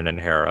Kanan and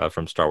Hera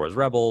from Star Wars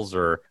Rebels,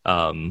 or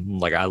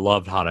like I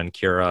loved Han and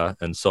Kira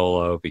and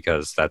Solo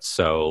because that's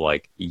so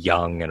like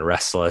young and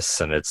restless,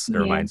 and it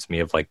reminds me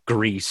of like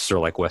Grease or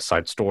like West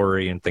Side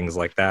Story and things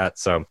like that.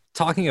 So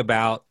talking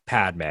about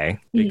Padme,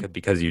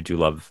 because you do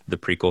love the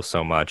prequel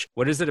so much,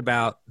 what is it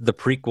about the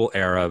prequel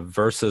era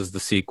versus the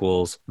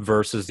sequels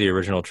versus the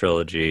original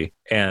trilogy,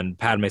 and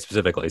Padme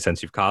specifically,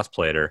 since you've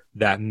cosplayed her,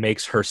 that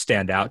makes her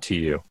stand out to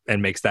you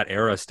and makes that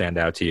era stand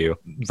out to you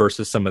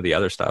versus some of the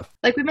other stuff?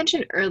 Like we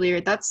mentioned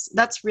earlier, that's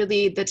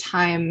really the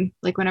time,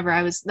 like whenever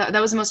I was, that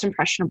was the most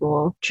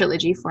impressionable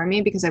trilogy for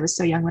me because I was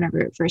so young whenever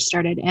it first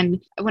started. And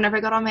whenever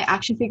I got all my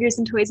action figures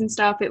and toys and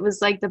stuff, it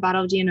was like the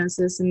Battle of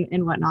Geonosis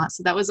and whatnot.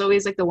 So that was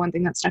always like the one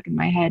thing that stuck in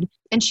my head.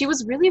 And she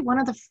was really one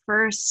of the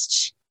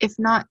first, if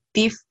not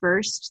the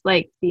first,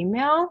 like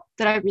female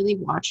that I really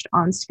watched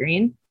on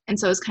screen. And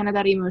so it was kind of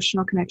that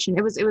emotional connection.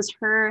 It was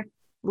her,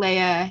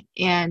 Leia,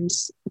 and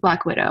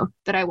Black Widow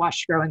that I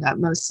watched growing up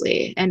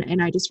mostly.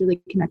 And I just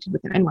really connected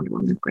with them, and Wonder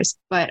Woman, of course.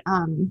 But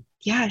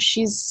yeah,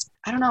 she's,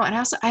 I don't know. And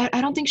also,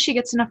 I don't think she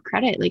gets enough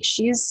credit. Like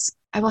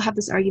I will have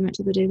this argument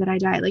to the day that I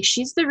die. Like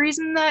she's the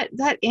reason that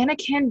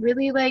Anakin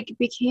really like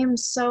became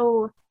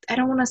so, I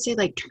don't want to say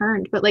like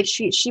turned, but like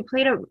she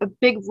played a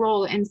big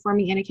role in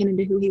forming Anakin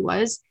into who he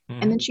was.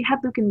 And then she had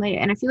Luke and Leia.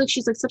 And I feel like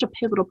she's like such a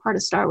pivotal part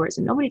of Star Wars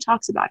and nobody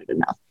talks about it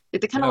enough.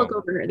 Like they kind of look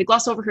over her, they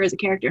gloss over her as a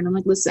character. And I'm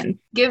like, listen,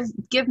 give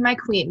my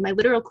queen, my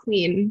literal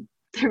queen,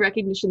 the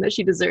recognition that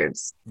she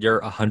deserves.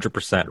 You're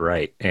 100%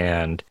 right.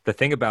 And the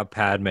thing about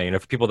Padme, you know,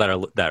 for people that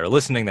are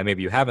listening, that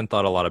maybe you haven't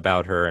thought a lot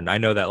about her, and I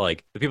know that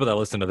like the people that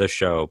listen to this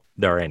show,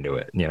 they're into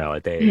it, you know,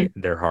 like they're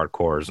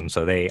hardcores, and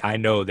so I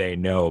know they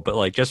know, but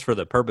like just for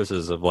the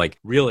purposes of like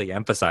really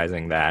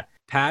emphasizing that,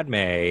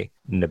 Padme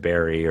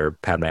Naberi, or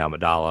Padme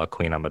Amidala,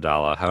 Queen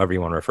Amidala, however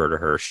you want to refer to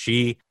her,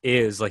 she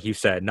is, like you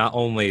said, not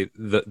only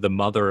the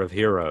mother of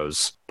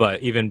heroes,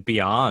 but even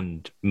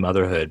beyond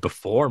motherhood,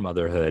 before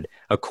motherhood,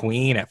 a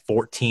queen at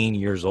 14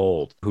 years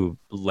old who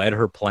led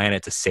her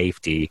planet to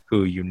safety,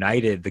 who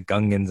united the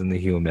Gungans and the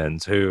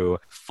humans, who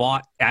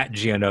fought at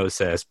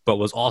Geonosis, but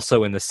was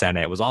also in the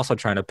Senate, was also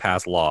trying to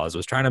pass laws,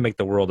 was trying to make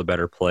the world a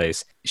better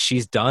place.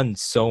 She's done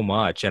so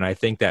much. And I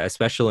think that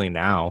especially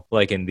now,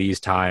 like in these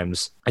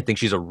times, I think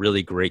she's a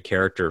really great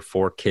character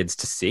for kids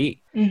to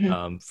see,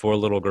 for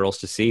little girls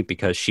to see,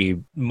 because she,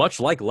 much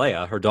like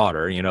Leia, her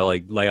daughter, you know,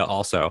 like Leia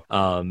also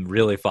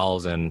really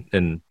follows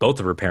in both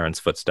of her parents'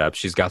 footsteps.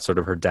 She's got sort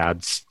of her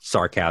dad's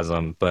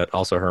sarcasm, but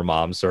also her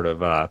mom's sort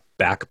of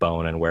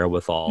backbone and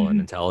wherewithal and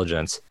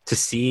intelligence. To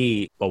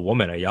see a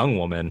woman, a young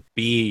woman,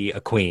 be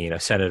a queen, a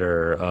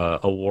senator,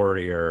 a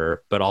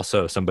warrior, but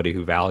also somebody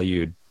who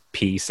valued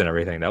peace and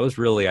everything, that was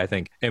really, I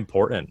think,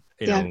 important,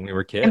 you know, when we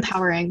were kids.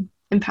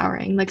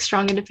 Empowering, like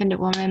strong, independent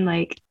woman.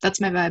 Like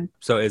that's my vibe.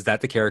 So is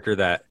that the character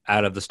that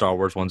out of the Star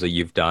Wars ones that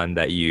you've done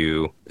that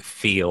you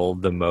feel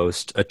the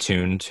most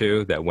attuned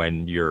to, that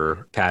when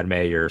you're Padme,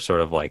 you're sort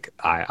of like,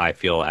 I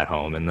feel at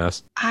home in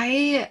this?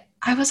 I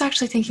was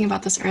actually thinking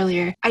about this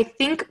earlier. I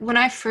think when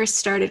I first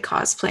started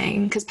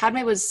cosplaying, because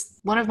Padme was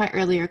one of my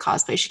earlier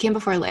cosplays, she came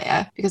before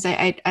Leia, because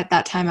I at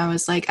that time I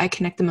was like, I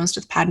connect the most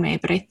with Padme.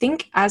 But I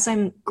think as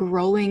I'm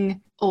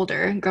growing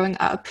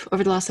up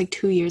over the last like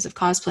 2 years of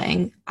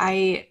cosplaying,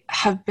 I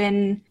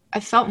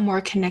felt more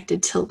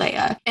connected to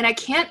Leia. And I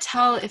can't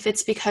tell if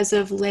it's because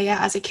of Leia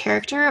as a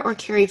character or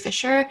Carrie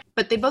Fisher,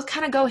 but they both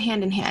kind of go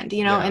hand in hand,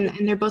 you know,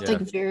 and they're both like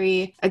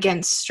very,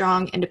 again,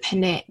 strong,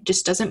 independent,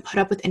 just doesn't put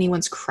up with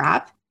anyone's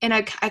crap. And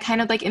I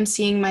kind of like am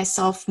seeing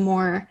myself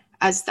more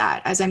as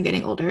I'm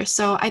getting older.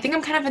 So I think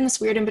I'm kind of in this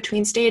weird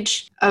in-between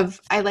stage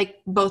of I like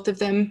both of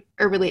them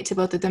or relate to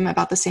both of them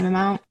about the same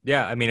amount.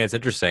 Yeah, I mean, it's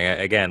interesting.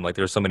 Again, like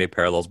there's so many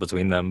parallels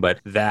between them, but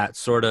that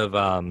sort of,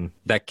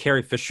 that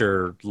Carrie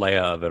Fisher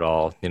Leia of it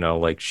all, you know,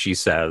 like she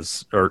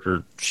says,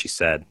 or she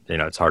said, you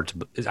know, it's hard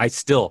to, I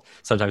still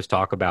sometimes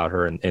talk about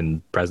her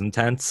in present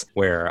tense,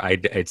 where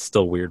it's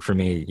still weird for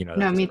me, you know.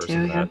 No, me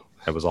too, yeah.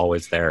 I was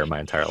always there my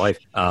entire life.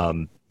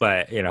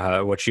 But, you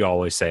know, what she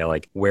always say,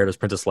 like, where does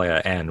Princess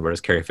Leia end? Where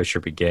does Carrie Fisher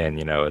begin?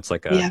 You know, it's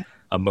like a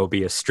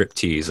Mobius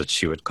striptease, that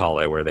she would call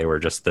it, where they were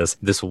just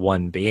this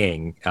one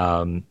being.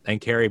 And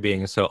Carrie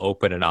being so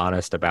open and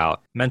honest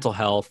about mental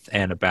health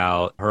and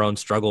about her own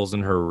struggles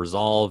and her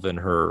resolve and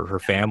her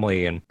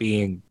family, and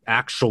being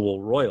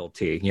actual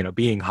royalty, you know,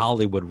 being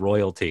Hollywood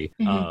royalty.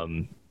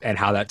 And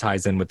how that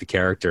ties in with the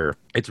character.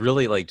 It's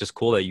really like just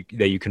cool that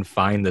you can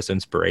find this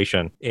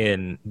inspiration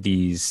in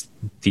these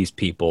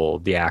people,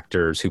 the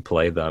actors who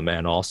play them,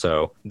 and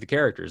also the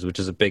characters, which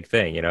is a big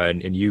thing, you know.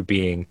 And you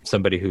being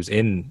somebody who's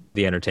in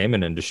the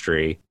entertainment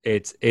industry,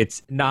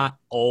 it's not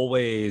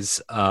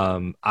always,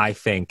 I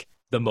think,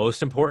 the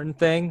most important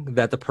thing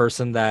that the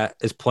person that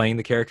is playing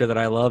the character that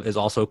I love is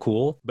also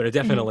cool, but it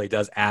definitely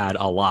does add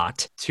a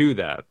lot to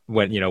that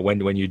when,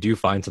 when you do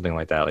find something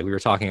like that. Like we were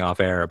talking off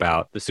air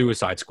about the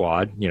Suicide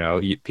Squad,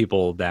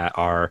 people that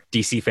are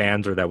DC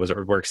fans or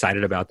were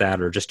excited about that,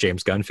 or just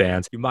James Gunn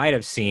fans, you might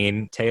have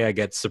seen Taya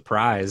get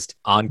surprised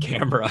on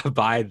camera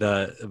by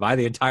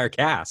the entire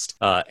cast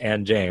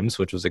and James,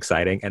 which was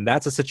exciting. And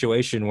that's a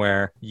situation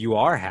where you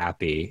are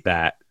happy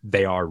that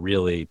they are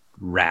really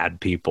rad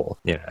people.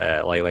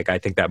 Like I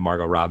think that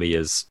Margot Robbie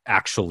is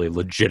actually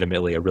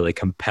legitimately a really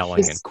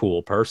compelling and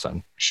cool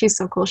person. She's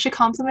so cool. She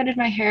complimented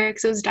my hair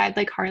because it was dyed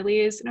like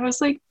Harley's, and I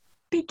was like,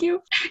 thank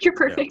you, you're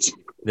perfect.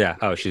 Yeah.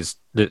 Oh, she's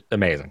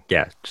amazing.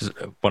 Yeah, she's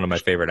one of my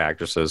favorite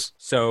actresses.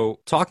 So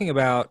talking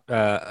about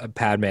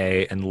Padme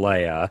and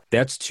Leia,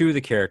 that's two of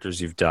the characters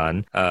you've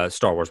done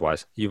Star Wars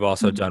wise. You've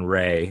also done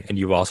Rey, and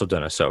you've also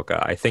done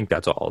Ahsoka. I think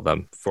that's all of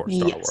them for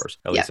Star Wars,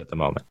 at least at the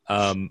moment.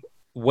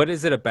 What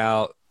is it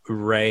about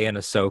Rey and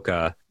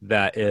Ahsoka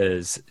that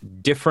is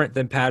different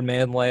than Padme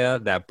and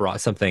Leia that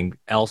brought something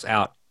else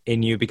out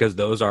in you? Because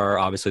those are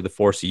obviously the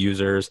Force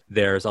users.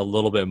 There's a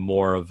little bit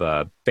more of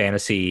a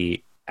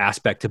fantasy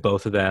aspect to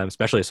both of them,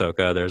 especially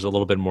Ahsoka. There's a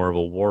little bit more of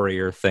a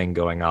warrior thing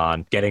going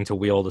on, getting to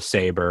wield a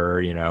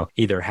saber,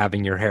 either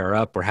having your hair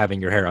up or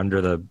having your hair under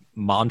the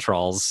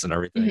montrals and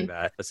everything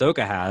that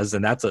Ahsoka has.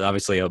 And that's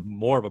obviously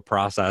more of a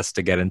process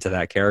to get into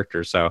that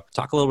character. So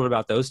talk a little bit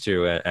about those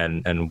two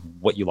and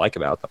what you like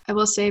about them. I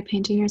will say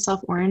painting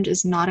yourself orange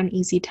is not an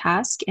easy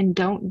task, and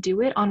don't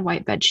do it on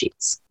white bed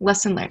sheets.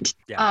 Lesson learned.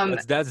 Yeah,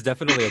 that's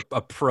definitely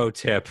a pro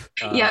tip.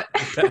 Yeah.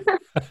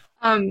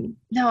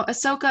 No,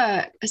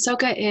 Ahsoka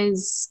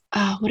is,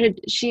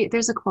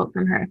 there's a quote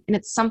from her, and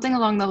it's something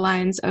along the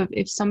lines of,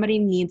 if somebody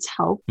needs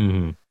help,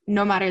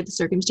 no matter the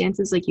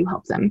circumstances, like, you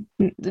help them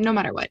no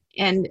matter what.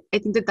 And I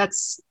think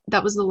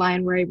that was the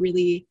line where I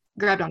really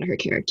grabbed onto her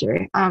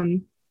character.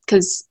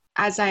 Because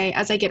as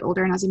I get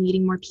older and as I'm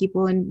meeting more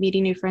people and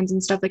meeting new friends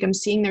and stuff, like, I'm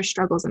seeing their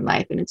struggles in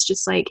life. And it's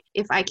just like,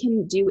 if I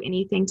can do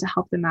anything to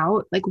help them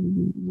out, like,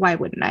 why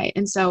wouldn't I?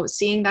 And so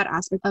seeing that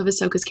aspect of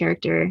Ahsoka's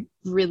character,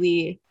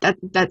 really,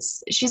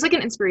 she's like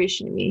an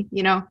inspiration to me,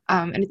 and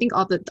I think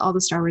all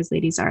the Star Wars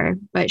ladies are,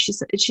 but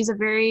she's a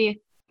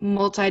very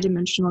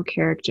multi-dimensional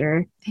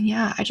character. And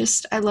yeah,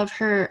 I love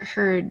her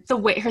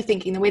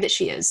thinking, the way that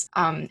she is,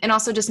 and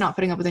also just not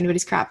putting up with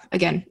anybody's crap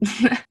again.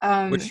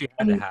 Which she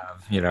had to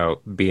have,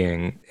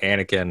 being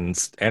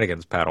Anakin's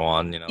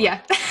Padawan,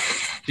 yeah.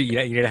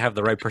 You need to have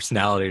the right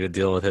personality to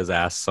deal with his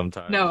ass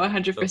sometimes. No,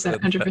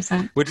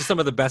 100%. Which is some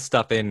of the best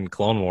stuff in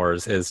Clone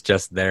Wars, is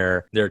just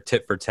their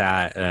tit for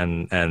tat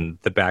and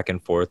the back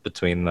and forth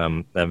between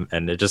them,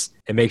 and it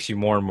makes you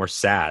more and more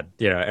sad.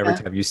 Every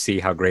time you see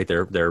how great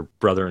their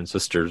brother and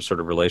sister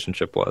sort of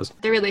relationship was.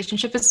 Their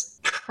relationship is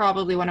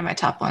probably one of my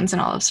top ones in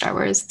all of Star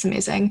Wars. It's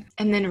amazing.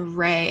 And then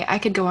Rey, I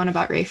could go on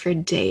about Rey for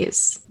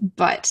days,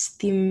 but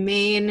the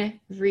main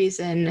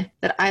reason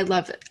that I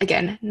love,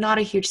 again, not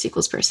a huge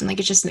sequels person, like,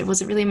 it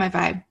wasn't really my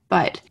vibe,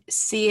 but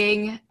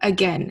seeing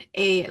again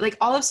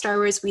all of Star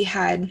Wars, we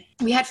had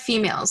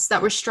females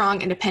that were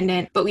strong,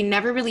 independent, but we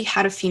never really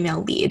had a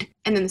female lead.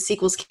 And then the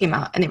sequels came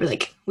out and they were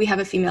like, we have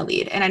a female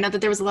lead. And I know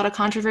that there was a lot of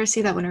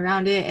controversy that went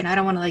around it, and I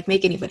don't want to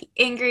make anybody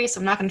angry, so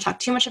I'm not going to talk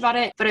too much about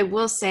it. But I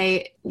will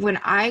say, when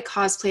I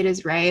cosplayed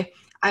as Rey,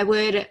 I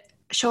would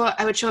show up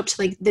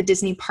to the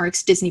Disney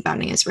parks, Disney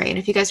bounding as Rey. And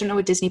if you guys don't know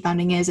what Disney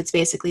bounding is, it's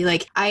basically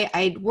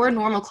I wore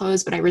normal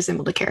clothes, but I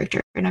resembled a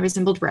character, and I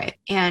resembled Rey.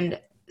 And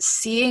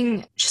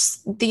seeing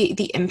just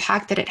the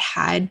impact that it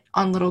had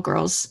on little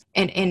girls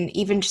and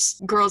even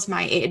just girls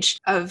my age,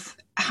 of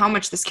how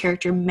much this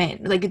character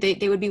meant. Like,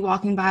 they would be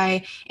walking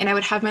by, and I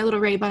would have my little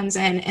Rey buns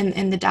in,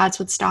 and the dads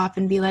would stop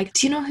and be like,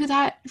 do you know who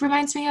that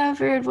reminds me of?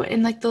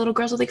 And the little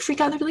girls would freak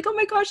out. They'd be like, oh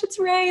my gosh, it's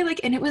Rey.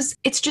 And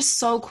it's just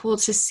so cool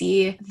to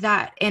see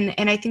that. And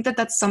I think that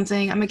that's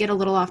something, I'm gonna get a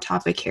little off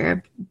topic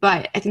here,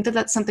 but I think that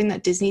that's something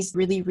that Disney's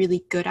really,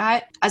 really good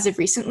at as of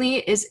recently,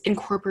 is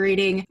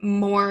incorporating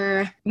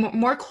more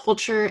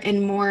culture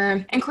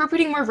and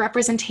incorporating more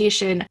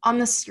representation on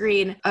the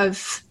screen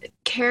of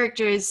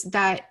characters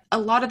that a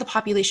lot of the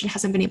population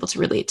hasn't been able to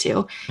relate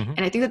to.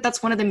 And I think that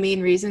that's one of the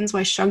main reasons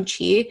why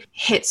Shang-Chi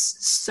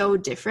hits so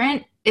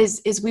different,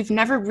 is we've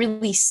never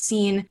really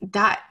seen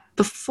that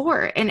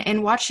before.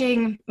 And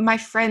watching my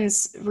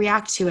friends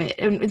react to it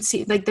and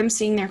see them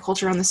seeing their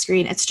culture on the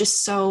screen, it's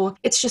just so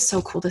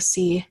cool to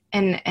see.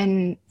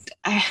 And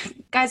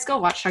guys, go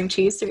watch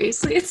Shang-Chi,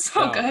 seriously, it's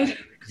so good.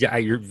 Yeah,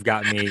 you've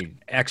got me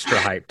extra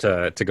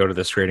hyped to go to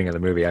the screening of the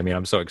movie. I mean,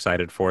 I'm so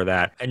excited for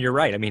that. And you're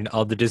right. I mean,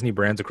 all the Disney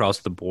brands across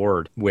the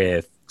board,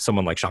 with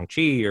someone like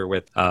Shang-Chi, or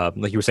with,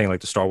 like you were saying,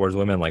 like the Star Wars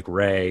women like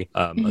Rey,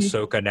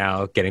 Ahsoka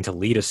now getting to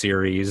lead a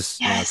series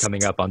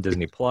coming up on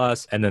Disney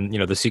Plus. And then,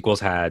 the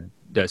sequels had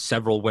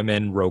several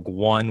women, Rogue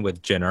One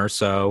with Jyn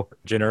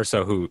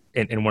Erso, who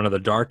in one of the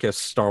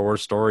darkest Star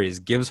Wars stories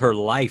gives her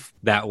life.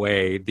 That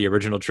way the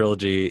original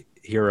trilogy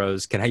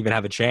heroes can even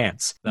have a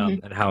chance,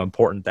 and how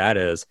important that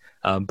is.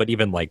 But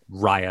even like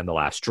Raya and the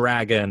Last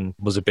Dragon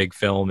was a big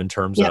film in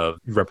terms of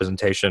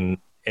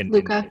representation.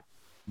 Luca.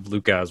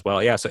 Luca as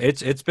well. Yeah, so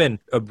it's been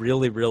a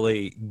really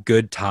really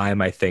good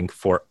time, I think,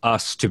 for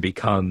us to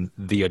become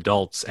the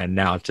adults and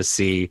now to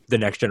see the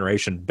next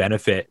generation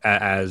benefit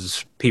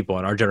as people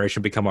in our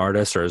generation become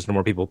artists, or as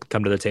more people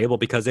come to the table,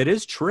 because it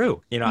is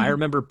true. I Mhm.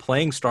 remember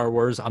playing Star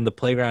Wars on the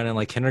playground in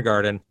like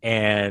kindergarten,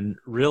 and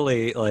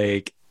really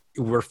like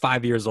we're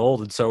 5 years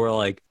old, and so we're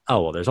like,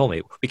 oh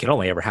well, we can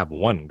only ever have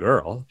one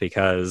girl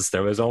because it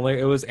was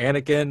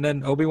Anakin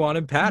and Obi-Wan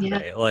and Padme.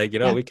 Yeah. Like,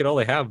 Yeah. we can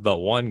only have the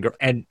one girl.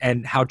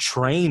 And how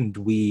trained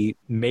we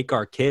make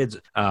our kids.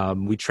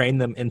 We train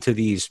them into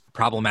these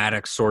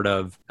problematic sort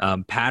of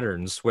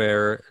patterns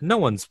where no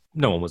one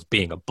was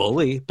being a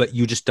bully, but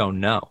you just don't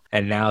know.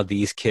 And now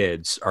these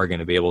kids are going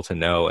to be able to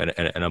know in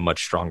a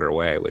much stronger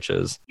way, which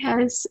is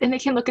Yes. And they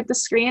can look at the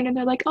screen and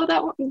they're like,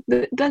 oh,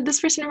 this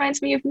person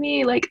reminds me of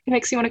me. Like, it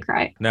makes you want to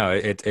cry. no,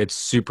 it's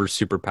super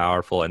super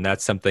powerful, and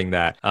that's something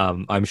that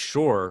I'm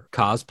sure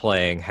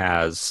cosplaying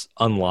has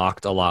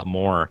unlocked a lot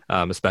more,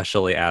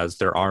 especially as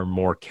there are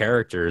more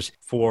characters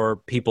for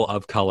people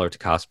of color to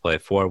cosplay,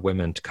 for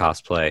women to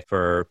cosplay,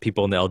 for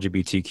people in the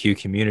LGBTQ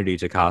community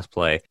to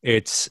cosplay.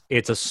 It's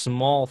a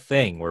small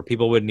thing where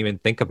people wouldn't even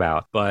think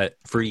about, but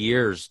for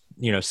years,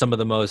 some of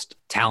the most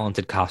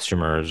talented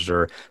costumers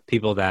or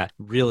people that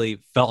really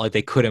felt like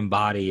they could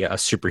embody a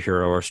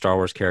superhero or Star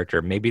Wars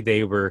character, maybe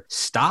they were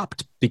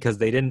stopped because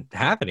they didn't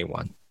have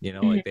anyone.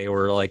 Mhm. Like they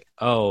were like,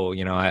 oh,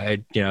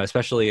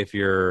 especially if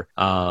you're,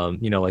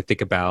 like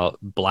think about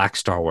Black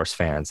Star Wars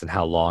fans and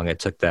how long it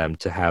took them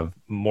to have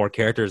more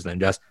characters than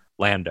just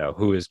Lando,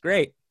 who is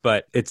great,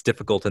 but it's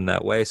difficult in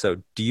that way. So,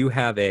 do you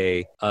have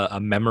a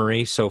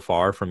memory so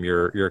far from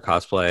your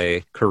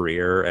cosplay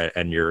career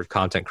and your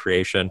content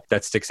creation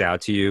that sticks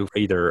out to you,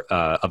 either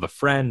of a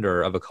friend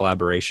or of a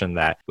collaboration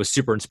that was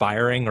super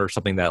inspiring, or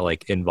something that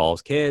like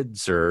involves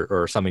kids,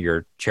 or some of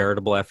your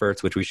charitable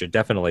efforts, which we should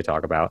definitely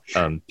talk about,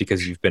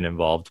 because you've been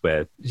involved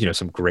with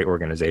some great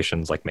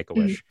organizations like Make a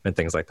Mhm. Wish and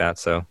things like that.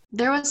 So,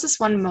 There was this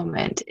one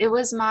moment. It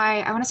was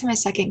I want to say my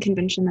second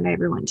convention that I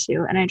ever went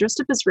to, and I dressed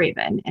up as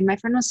Raven, and my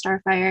friend was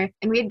Starfire,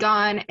 and we had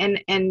gone,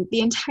 and the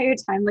entire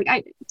time, like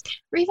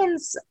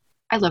Raven's.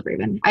 I love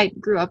Raven. I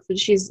grew up,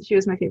 she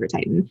was my favorite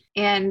Titan,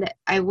 and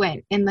I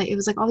went, and like it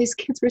was like all these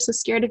kids were so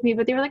scared of me,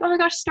 but they were like, oh my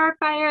gosh,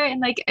 Starfire,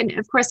 and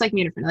of course like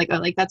me and a friend like, oh,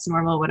 like that's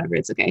normal, whatever,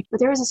 it's okay. But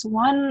there was this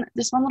one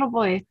little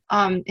boy,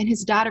 and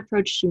his dad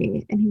approached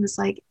me, and he was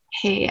like,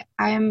 hey,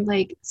 I am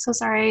like so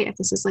sorry if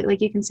this is like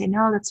you can say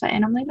no, that's fine.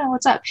 And I'm like, no,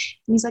 what's up?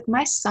 And he's like,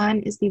 my son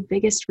is the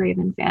biggest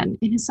Raven fan.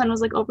 And his son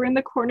was like over in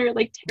the corner,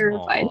 like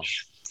terrified. aw.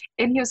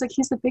 And he was like,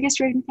 he's the biggest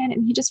Raven fan,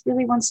 and he just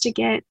really wants to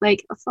get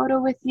like a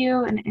photo with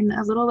you and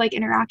a little like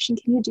interaction.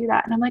 Can you do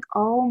that? And I'm like,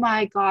 oh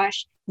my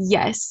gosh,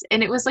 yes.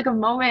 And it was like a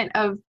moment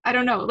of, I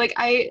don't know, like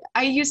I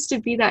used to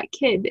be that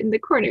kid in the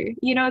corner,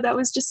 that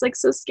was just like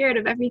so scared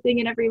of everything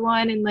and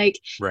everyone, and like,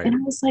 Right. and I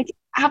was like,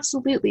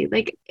 absolutely,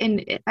 like,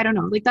 and I don't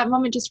know, like that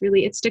moment just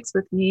really, it sticks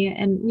with me.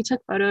 And we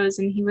took photos,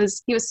 and he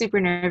was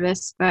super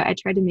nervous, but I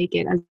tried to make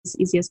it as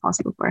easy as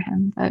possible for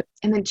him. But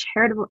and then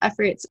charitable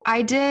efforts,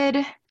 I did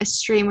a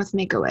stream with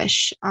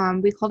Make-A-Wish.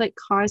 We called it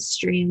Cause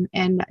Stream,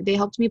 and they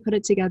helped me put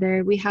it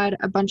together. We had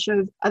a bunch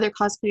of other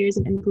cosplayers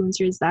and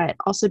influencers that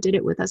also did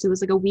it with us. It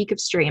was like a week of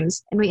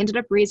streams, and we ended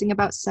up raising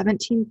about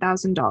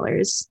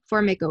 $17,000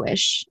 for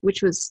Make-A-Wish,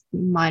 which was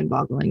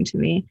mind-boggling to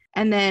me.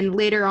 And then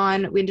later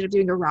on, we ended up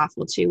doing a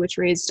raffle too, which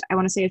raised, I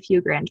want to say, a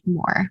few grand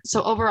more.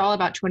 So overall,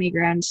 about 20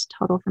 grand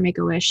total for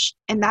Make-A-Wish.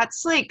 And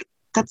that's like,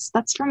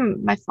 that's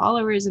from my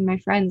followers and my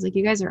friends. Like,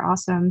 you guys are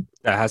awesome.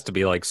 That has to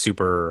be like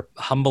super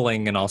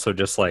humbling, and also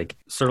just like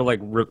sort of like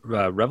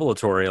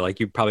revelatory. Like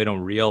you probably don't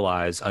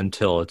realize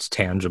until it's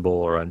tangible,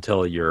 or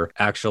until you're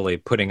actually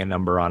putting a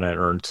number on it,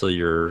 or until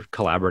you're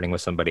collaborating with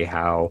somebody,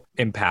 how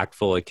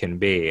impactful it can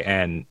be.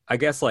 And I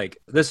guess like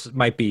this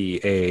might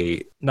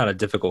be not a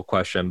difficult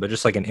question, but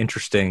just like an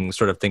interesting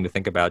sort of thing to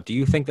think about. Do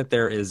you think that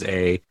there is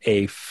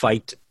a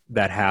fight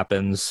that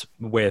happens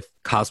with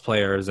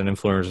cosplayers and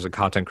influencers and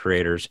content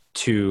creators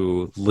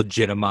to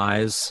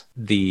legitimize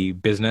the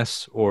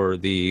business or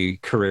the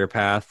career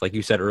path? Like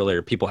you said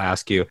earlier, people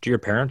ask you, do your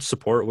parents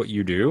support what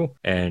you do?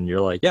 And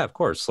you're like, yeah, of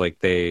course. Like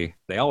they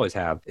always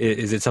have.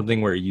 Is it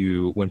something where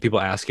when people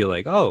ask you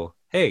like, oh,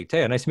 hey,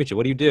 Taya, nice to meet you,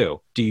 what do you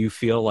do? Do you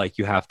feel like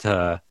you have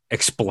to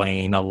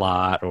explain a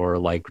lot, or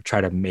like try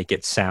to make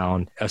it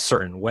sound a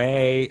certain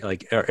way,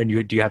 like,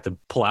 do you have to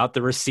pull out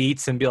the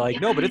receipts and be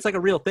like, no, but it's like a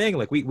real thing,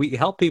 like we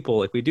help people,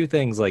 like we do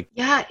things like.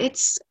 Yeah,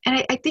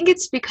 and I think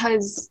it's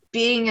because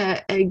being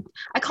I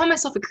call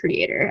myself a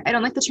creator. I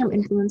don't like the term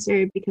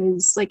influencer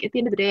because, like, at the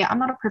end of the day, I'm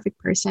not a perfect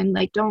person.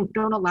 Like, don't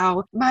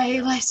allow my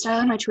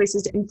lifestyle and my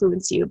choices to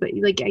influence you. But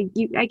like,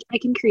 I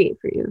can create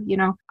for you.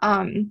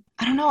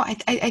 I don't know.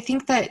 I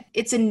think that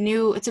it's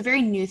a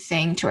very new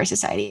thing to our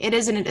society. It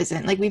is and it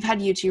isn't. Like, we've had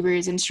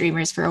YouTubers and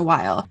streamers for a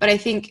while, but I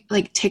think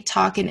like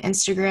TikTok and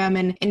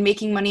Instagram and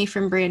making money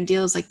from brand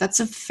deals, like that's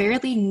a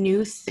fairly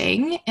new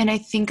thing. And I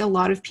think a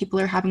lot of people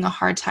are having a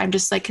hard time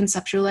just like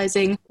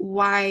conceptualizing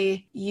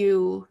why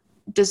you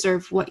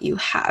deserve what you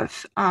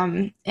have.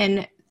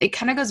 And it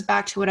kind of goes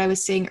back to what I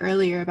was saying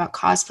earlier about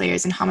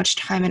cosplayers and how much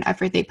time and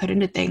effort they put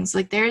into things.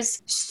 Like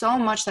there's so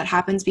much that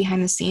happens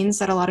behind the scenes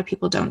that a lot of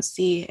people don't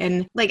see.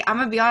 And like, I'm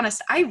gonna be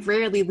honest, I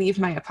rarely leave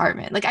my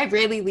apartment. Like I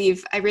rarely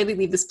leave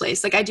this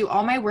place. Like I do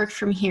all my work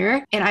from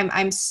here, and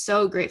I'm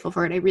so grateful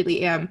for it. I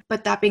really am.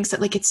 But that being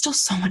said, like it's still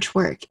so much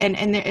work, and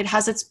it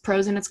has its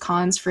pros and its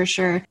cons for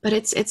sure. But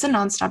it's a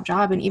nonstop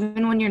job. And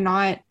even when you're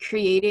not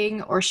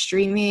creating or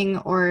streaming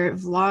or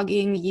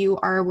vlogging, you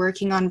are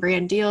working on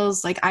brand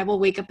deals. Like I will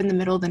wake up in the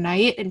middle of the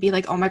night and be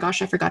like, oh my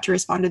gosh, I forgot to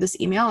respond to this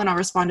email, and I'll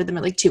respond to them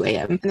at like 2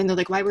 a.m. And then they're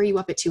like, why were you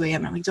up at 2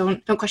 a.m.? I'm like,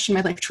 don't question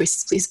my life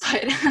choices, please.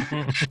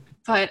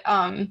 But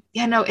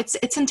yeah, no, it's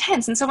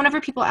intense. And so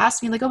whenever people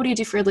ask me like, oh, what do you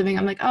do for a living?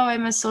 I'm like, oh,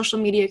 I'm a social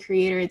media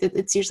creator.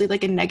 It's usually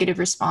like a negative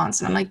response.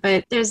 And I'm like,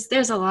 but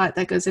there's a lot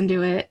that goes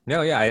into it.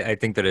 No, yeah, I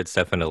think that it's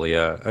definitely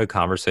a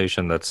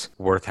conversation that's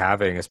worth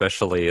having,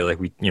 especially like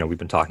we've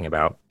been talking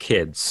about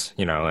kids,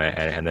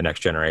 and the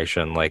next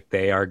generation. Like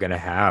they are going to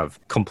have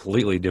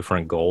completely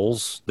different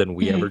goals than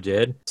we ever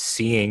did.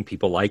 Seeing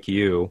people like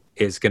you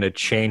is going to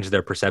change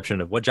their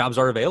perception of what jobs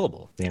are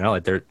available.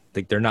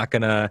 Like they're not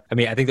going to, I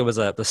mean, I think there was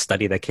a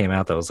study that came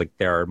out that was like,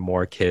 there are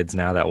more kids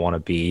now that want to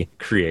be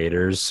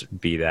creators,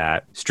 be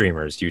that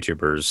streamers,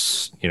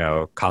 YouTubers,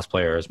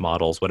 cosplayers,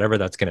 models, whatever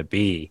that's going to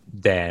be,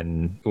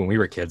 than when we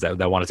were kids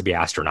that wanted to be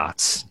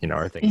astronauts,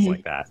 or things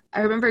like that.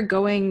 I remember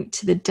going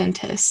to the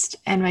dentist,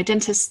 and my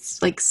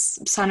dentist's like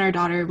son or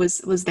daughter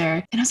was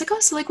there. And I was like, oh,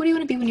 so like, what do you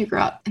want to be when you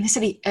grow up? And they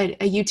said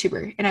a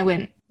YouTuber. And I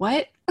went,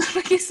 what?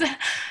 Like I said,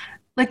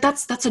 like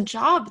that's a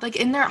job. Like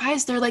in their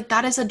eyes, they're like,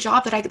 that is a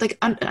job that I like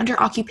under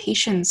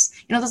occupations,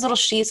 those little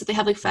sheets that they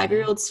have like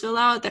 5-year-olds fill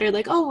out that are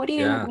like, oh, what do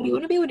you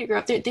want to be when you grow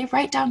up? They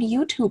write down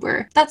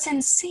YouTuber. That's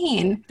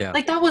insane. Yeah.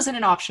 Like that wasn't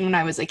an option when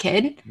I was a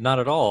kid. Not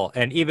at all.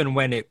 And even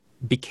when it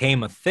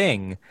became a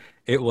thing,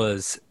 it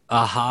was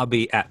a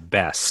hobby at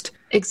best.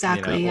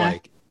 Exactly. Yeah.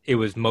 Like it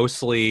was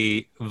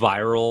mostly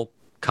viral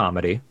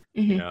comedy.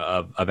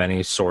 Of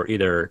any sort,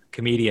 either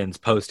comedians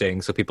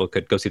posting so people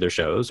could go see their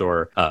shows,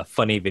 or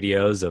funny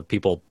videos of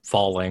people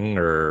falling,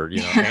 or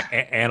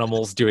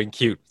animals doing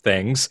cute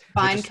things.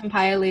 Vine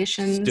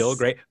compilations, still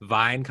great.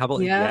 Vine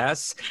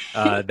yes.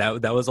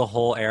 That was a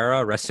whole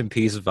era. Rest in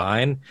peace,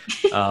 Vine.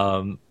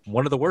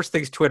 One of the worst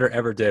things Twitter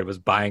ever did was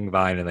buying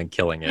Vine and then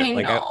killing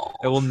it.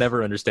 I will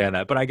never understand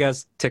that. But I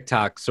guess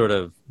TikTok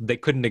they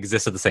couldn't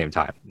exist at the same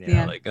time.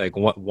 Like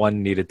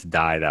one needed to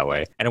die that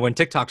way. And when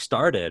TikTok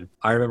started,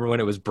 I remember when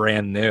it was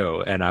brand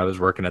new and I was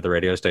working at the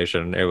radio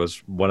station. It was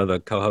one of the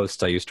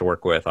co-hosts I used to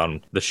work with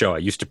on the show I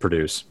used to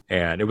produce.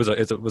 And it was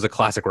a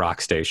classic rock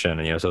station.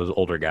 And, so it was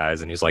older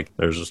guys. And he's like,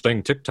 there's this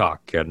thing,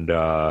 TikTok. And,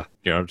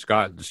 it's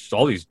got just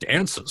all these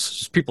dances,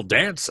 just people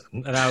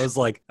dancing. And I was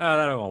like, oh,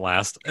 that won't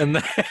last.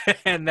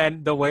 And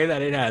then the way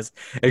that it has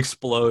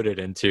exploded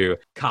into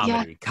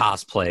comedy,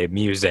 cosplay,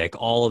 music,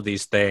 all of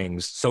these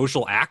things,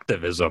 social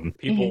activism,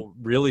 people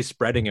really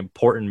spreading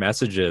important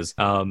messages.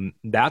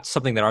 That's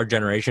something that our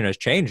generation has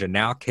changed. And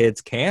now kids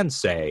can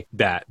say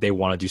that they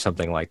want to do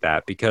something like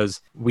that,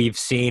 because we've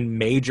seen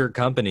major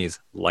companies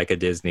like a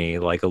Disney,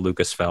 like a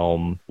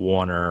Lucasfilm,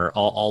 Warner,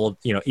 all of,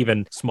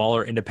 even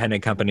smaller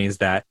independent companies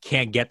that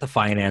can't get the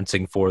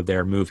financing for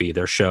their movie,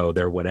 their show,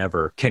 their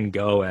whatever, can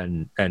go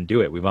and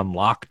do it. We've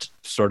unlocked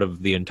sort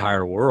of the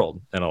entire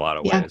world in a lot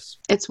of ways.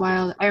 It's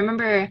wild. I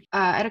remember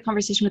I had a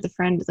conversation with a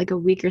friend like a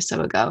week or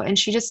so ago, and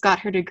she just got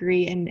her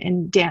degree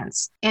in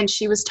dance. And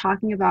she was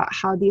talking about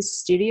how these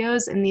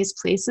studios and these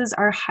places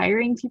are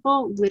hiring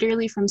people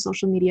literally from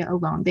social media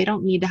alone. They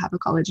don't need to have a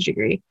college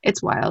degree.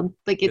 It's wild.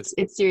 Like it's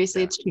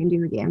seriously, it's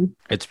changing the game.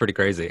 It's pretty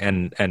crazy.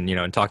 And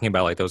and talking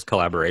about like those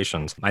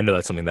collaborations, I know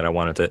that's something that I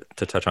wanted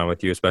to touch on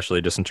with you,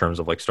 especially just in terms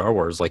of like Star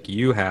Wars. Like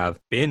you have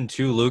been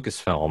to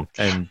Lucasfilm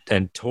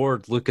and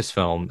toured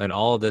Lucasfilm and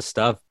all of this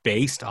stuff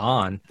based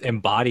on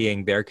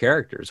embodying their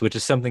characters, which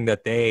is something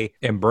that they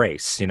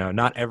embrace.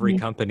 Not every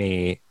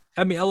company,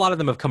 I mean, a lot of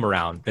them have come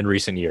around in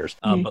recent years.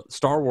 But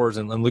Star Wars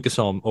and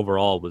Lucasfilm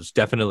overall was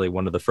definitely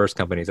one of the first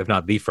companies, if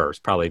not the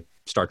first, probably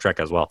Star Trek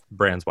as well,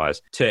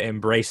 brands-wise, to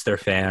embrace their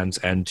fans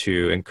and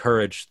to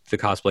encourage the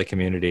cosplay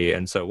community.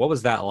 And so what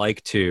was that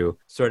like to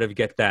sort of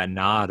get that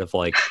nod of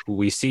like,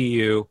 we see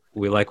you,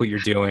 we like what you're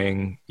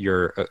doing,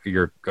 you're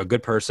a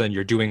good person,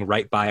 you're doing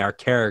right by our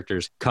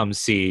characters, come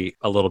see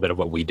a little bit of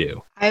what we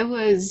do? I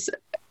was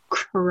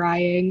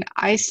crying.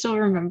 I still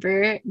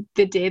remember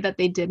the day that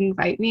they did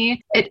invite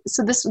me.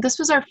 So this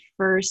was our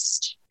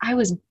first, I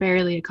was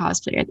barely a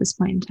cosplayer at this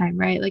point in time,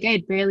 right? Like I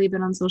had barely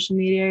been on social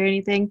media or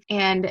anything.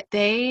 And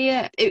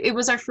it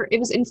was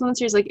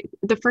influencers, like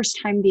the first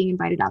time being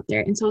invited out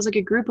there. And so it was like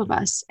a group of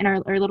us and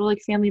our little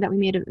like family that we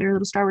made, our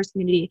little Star Wars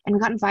community. And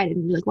we got invited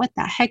and we were like, what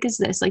the heck is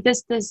this? Like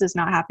this is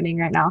not happening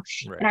right now.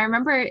 Right. And I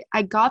remember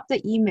I got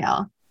the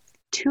email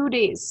 2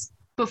 days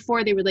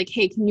before they were like,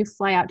 hey, can you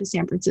fly out to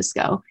San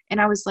Francisco?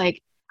 And I was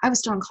like, I was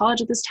still in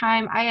college at this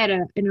time. I had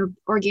an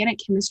organic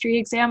chemistry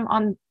exam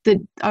on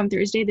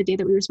Thursday, the day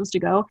that we were supposed to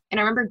go. And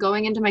I remember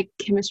going into my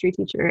chemistry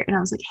teacher and I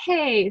was like,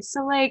 hey,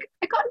 so like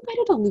I got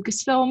invited to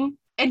Lucasfilm.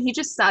 And he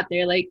just sat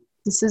there like,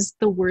 this is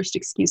the worst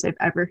excuse I've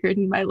ever heard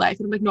in my life.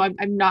 And I'm like, no,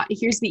 I'm not.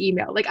 Here's the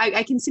email. Like,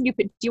 I can send you,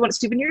 do you want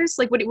souvenirs?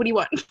 Like, what do you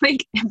want?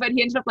 Like, but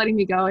he ended up letting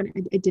me go, and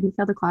I didn't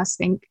fail the class.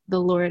 Thank the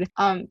Lord.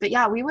 But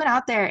yeah, we went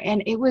out there,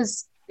 and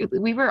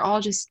we were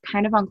all just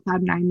kind of on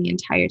cloud nine the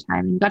entire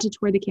time. And we got to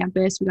tour the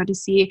campus. We got to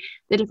see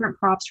the different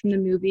props from the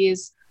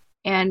movies,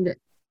 and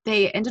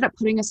they ended up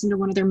putting us into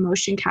one of their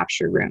motion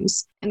capture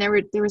rooms. And there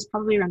was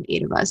probably around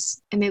 8 of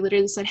us. And they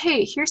literally said,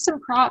 hey, here's some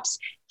props.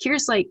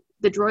 Here's like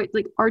the droid,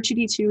 like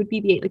R2D2 with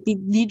BB-8, like the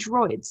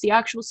droids, the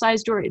actual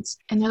size droids.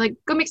 And they're like,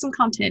 go make some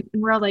content.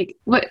 And we're all like,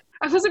 what?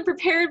 I wasn't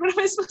prepared. What am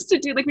I supposed to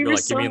do? Like, we were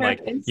like, so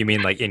nervous. You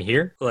mean like in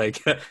here?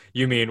 Like,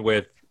 you mean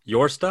with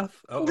your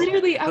stuff? Oh.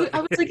 Literally, I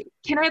was like,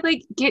 can I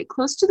like get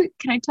close to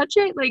can I touch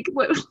it? Like,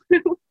 what?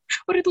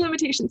 What are the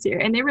limitations here?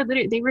 And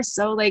they were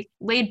so like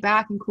laid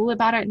back and cool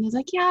about it. And they're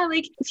like, yeah,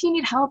 like if you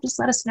need help, just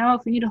let us know.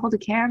 If we need to hold a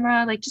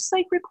camera, like just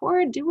like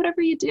record, do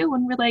whatever you do.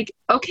 And we're like,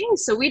 okay.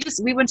 So we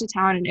went to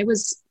town, and it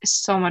was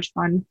so much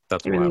fun.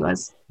 It really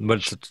was. But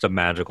it's just a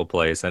magical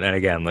place. And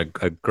again,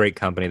 like a great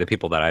company. The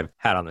people that I've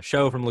had on the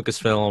show from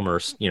Lucasfilm,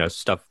 or, you know,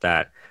 stuff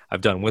that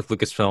I've done with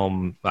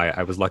Lucasfilm.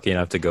 I was lucky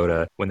enough to go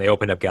to when they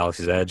opened up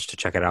Galaxy's Edge to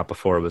check it out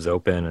before it was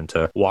open, and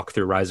to walk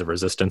through Rise of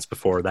Resistance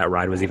before that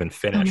ride was even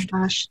finished. Oh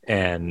my gosh.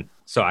 And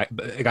so I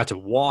got to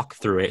walk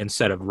through it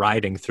instead of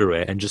riding through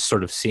it, and just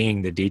sort of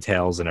seeing the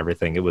details and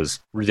everything. It was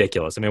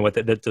ridiculous. I mean, what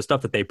the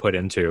stuff that they put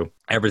into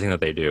everything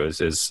that they do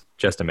is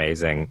just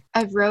amazing.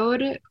 I've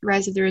rode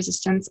Rise of the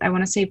Resistance, I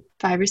want to say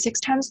 5 or 6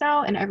 times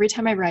now. And every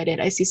time I ride it,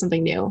 I see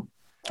something new.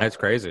 That's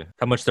crazy.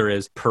 How much there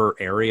is per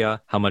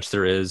area, how much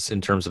there is in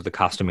terms of the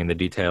costuming, the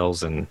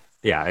details, and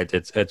yeah,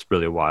 it's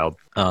really wild.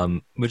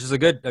 Which is a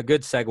good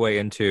segue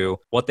into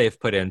what they've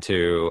put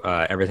into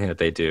everything that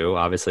they do.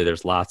 Obviously,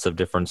 there's lots of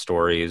different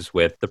stories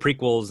with the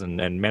prequels and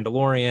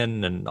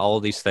Mandalorian and all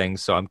of these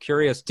things. So I'm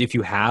curious if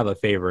you have a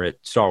favorite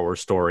Star Wars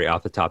story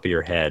off the top of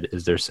your head.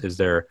 Is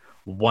there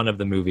one of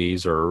the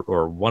movies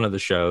or one of the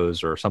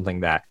shows or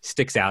something that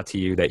sticks out to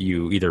you that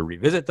you either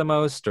revisit the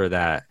most or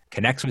that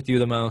connects with you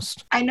the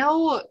most? I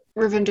know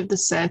Revenge of the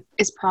Sith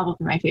is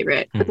probably my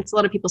favorite, but it's a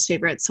lot of people's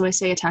favorite. So I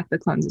say Attack of the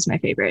Clones is my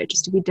favorite,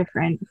 just to be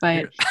different.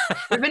 But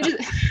Revenge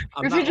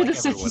of the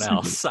Sith is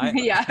else.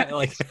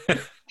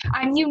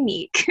 I'm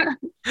unique.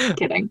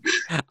 Kidding.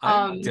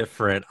 I'm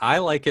different. I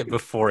like it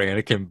before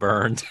Anakin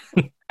burned.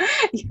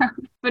 Yeah,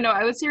 but no,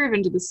 I would say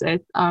Revenge of the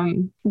Sith,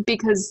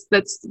 because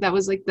that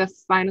was like the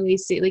finally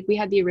like we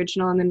had the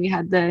original, and then we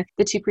had the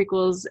 2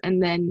 prequels,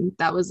 and then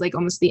that was like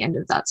almost the end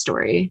of that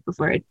story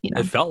before it, you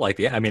know. It felt like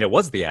it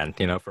was the end,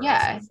 you know. For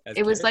yeah, us as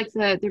it was like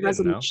the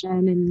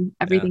resolution and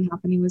everything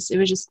happening. It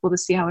was just cool to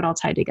see how it all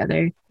tied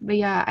together. But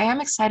yeah, I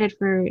am excited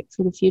for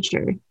the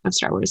future of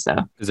Star Wars,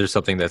 though. Is there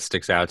something that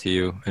sticks out to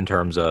you in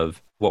terms of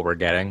what we're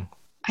getting?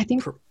 I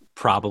think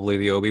probably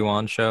the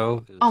Obi-Wan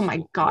show. Oh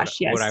my gosh,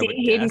 yes.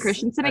 Hayden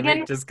Christensen again. I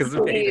mean, just because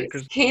of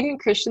Hayden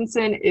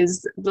Christensen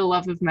is the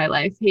love of my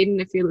life. Hayden,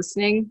 if you're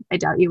listening, I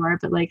doubt you are,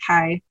 but like,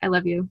 hi, I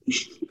love you.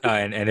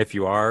 And if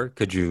you are,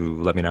 could you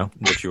let me know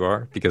that you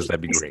are? Because that'd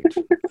be great.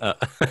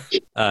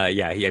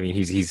 Yeah,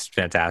 he's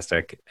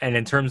fantastic. And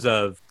in terms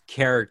of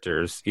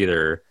characters,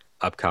 either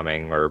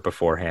upcoming or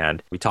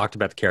beforehand, we talked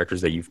about the characters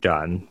that you've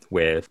done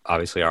with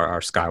obviously our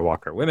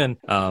Skywalker women,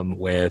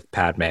 with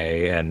Padme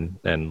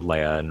and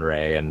Leia and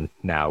Rey, and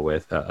now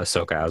with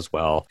Ahsoka as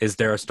well. Is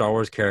there a Star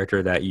Wars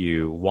character that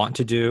you want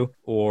to do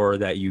or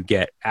that you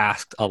get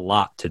asked a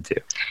lot to do?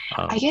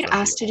 I get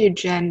asked to do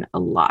Jen a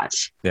lot.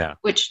 Yeah.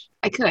 Which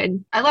I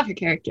could. I love her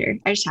character.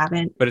 I just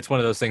haven't. But it's one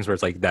of those things where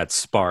it's like that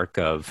spark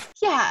of...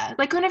 Yeah,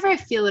 like whenever I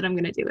feel it, I'm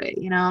going to do it.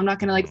 You know, I'm not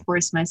going to like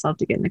force myself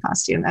to get in the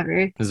costume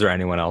ever. Is there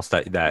anyone else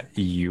that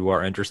you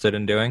are interested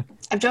in doing?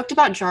 I've joked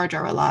about Jar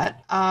Jar a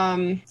lot.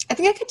 I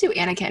think I could do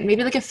Anakin.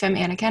 Maybe like a femme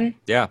Anakin.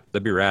 Yeah,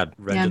 that'd be rad.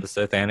 Revenge of the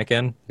Sith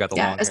Anakin. Got the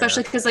long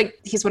especially because like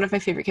he's one of my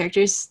favorite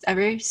characters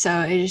ever.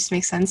 So it just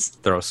makes sense.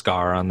 Throw a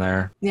scar on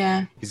there.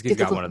 Yeah. He's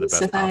got one of the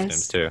best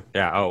costumes too.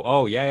 Yeah.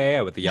 Oh,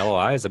 yeah. With the yellow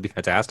eyes, that'd be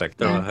fantastic.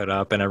 Throw a hood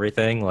up and everything.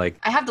 Like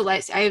I have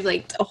I have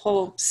like a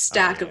whole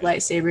stack of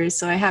lightsabers,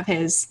 so I have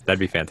his. That'd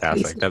be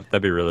fantastic.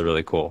 That'd be really,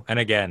 really cool. And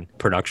again,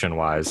 production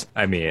wise,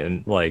 I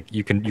mean, like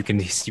you can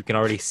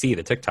already see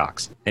the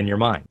TikToks in your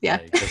mind. Yeah.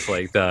 Like, just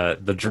like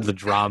the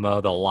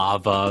drama, the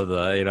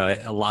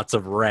lava, lots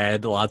of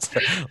red, lots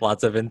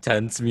of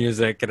intense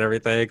music and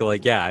everything.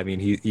 Like, yeah, I mean,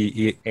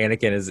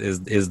 Anakin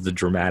is the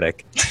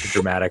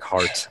dramatic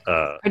heart.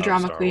 Our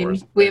drama queen.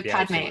 Wars. We have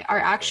Padme, our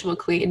actual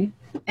queen.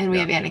 And we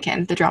have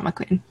Anakin, the drama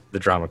queen. The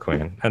drama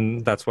queen.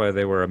 And that's why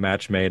they were a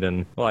match made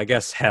in, well, I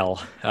guess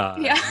hell.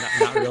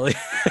 Not really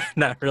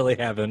not really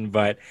heaven,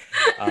 but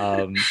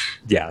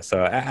yeah.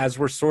 So as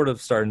we're sort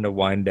of starting to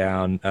wind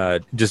down,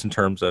 just in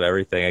terms of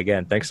everything,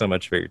 again, thanks so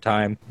much for your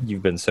time.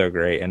 You've been so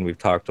great. And we've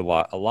talked a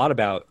lot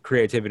about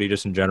creativity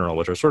just in general,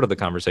 which are sort of the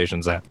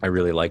conversations that I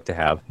really like to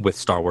have with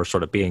Star Wars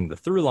sort of being the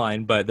through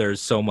line. But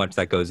there's so much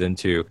that goes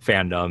into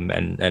fandom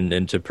and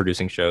into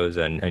producing shows.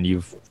 And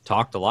you've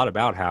talked a lot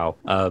about how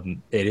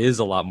it is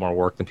a lot more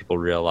work than people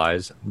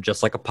realize,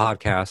 just like a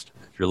podcast.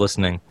 If you're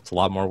listening, it's a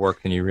lot more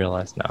work than you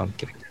realize. No, I'm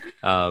kidding.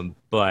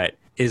 But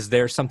Is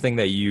there something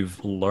that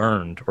you've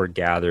learned or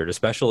gathered,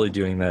 especially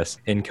doing this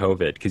in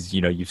COVID? Because,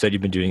 you've said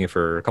you've been doing it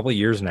for a couple of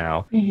years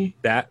now. Mhm.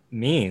 That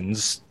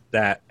means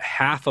that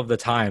half of the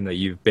time that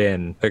you've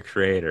been a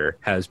creator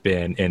has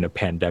been in a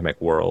pandemic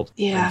world.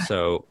 Yeah. And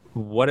so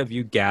what have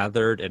you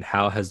gathered, and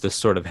how has this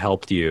sort of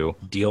helped you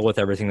deal with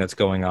everything that's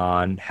going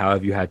on? How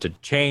have you had to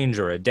change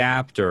or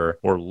adapt or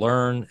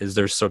learn? Is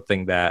there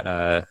something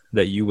that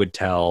that you would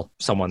tell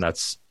someone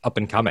that's up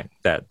and coming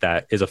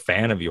that is a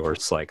fan of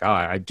yours, like, oh,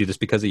 I do this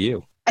because of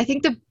you? I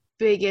think the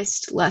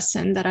biggest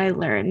lesson that I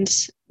learned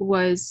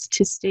was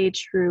to stay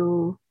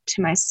true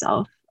to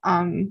myself.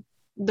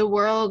 The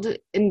world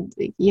and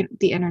the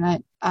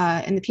internet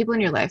and the people in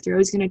your life, they're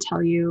always going to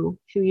tell you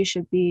who you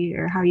should be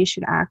or how you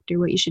should act or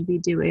what you should be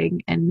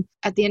doing. And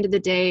at the end of the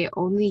day,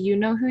 only you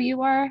know who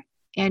you are,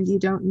 and you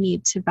don't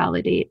need to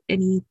validate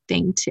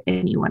anything to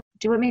anyone.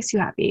 Do what makes you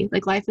happy.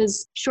 Like, life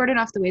is short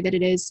enough the way that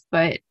it is,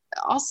 but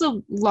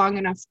also long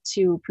enough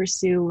to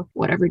pursue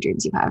whatever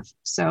dreams you have.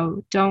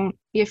 So don't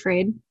be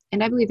afraid.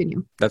 And I believe in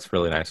you. That's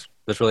really nice.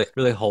 That's really,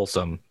 really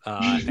wholesome.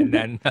 And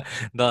then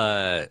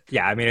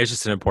it's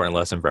just an important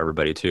lesson for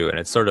everybody too. And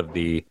it's sort of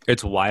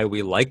it's why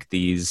we like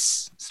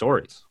these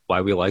stories,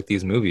 why we like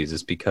these movies,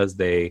 is because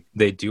they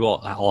do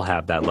all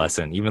have that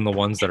lesson. Even the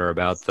ones that are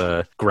about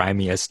the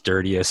grimiest,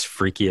 dirtiest,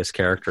 freakiest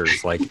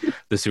characters, like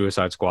the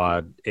Suicide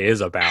Squad, is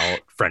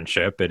about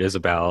friendship. It is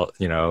about,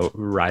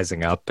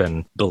 rising up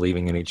and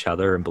believing in each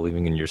other and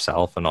believing in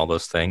yourself and all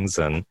those things.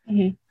 And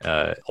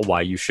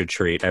why you should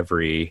treat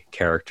every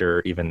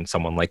character, even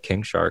someone like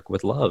King Shark,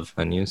 with love,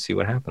 and you see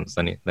what happens.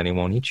 Then he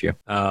won't eat you.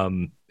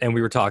 And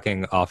we were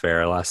talking off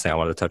air. Last thing I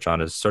wanted to touch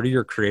on is sort of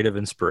your creative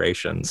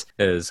inspirations.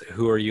 Is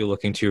who are you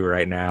looking to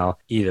right now,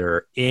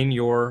 either in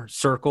your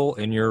circle,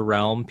 in your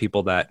realm,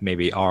 people that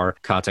maybe are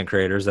content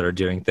creators that are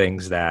doing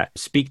things that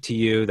speak to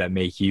you, that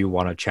make you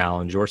want to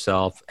challenge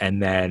yourself,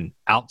 and then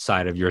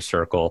outside of your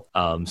circle,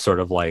 sort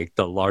of like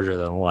the larger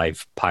than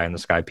life pie in the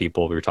sky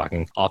people. We were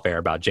talking off air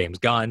about James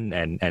Gunn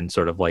and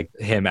sort of like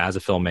him as a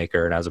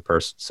filmmaker and as a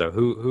person. So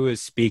who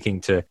is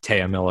speaking to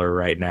Taya Miller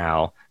right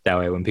now? That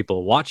way, when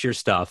people watch your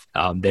stuff,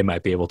 they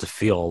might be able to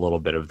feel a little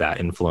bit of that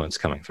influence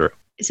coming through.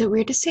 Is it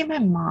weird to say my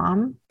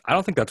mom? I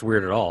don't think that's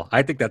weird at all.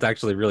 I think that's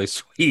actually really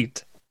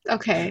sweet.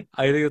 Okay.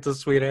 I think it's a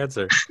sweet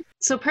answer.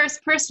 So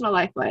personal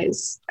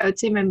life-wise, I would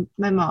say my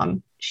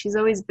mom. She's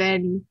always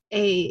been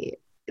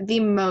the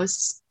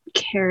most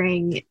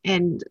caring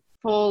and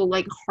full,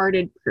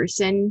 hearted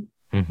person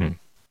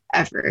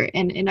ever.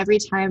 And every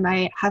time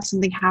I have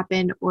something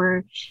happen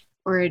or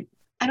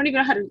I don't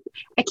even know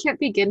I can't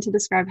begin to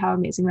describe how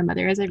amazing my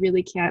mother is. I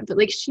really can't.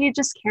 But she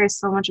just cares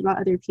so much about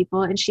other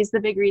people. And she's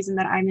the big reason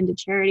that I'm into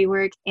charity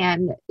work.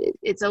 And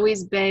it's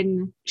always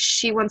been,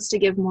 she wants to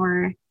give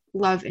more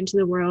love into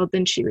the world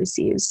than she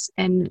receives.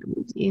 And,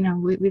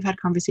 we've had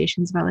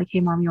conversations about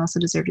hey, mom, you also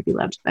deserve to be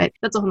loved. But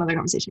that's a whole nother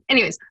conversation.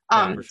 Anyways,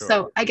 sure.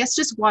 So I guess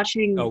just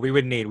watching. Oh, we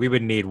would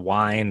need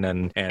wine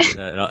and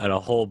a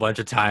whole bunch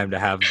of time to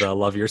have the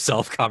love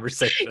yourself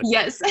conversation.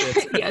 Yes.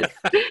 Yes.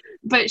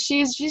 But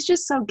she's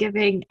just so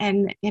giving,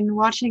 and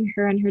watching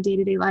her in her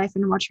day-to-day life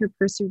and watch her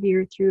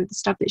persevere through the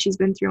stuff that she's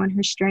been through, and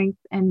her strength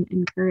and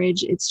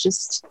courage. It's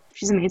just,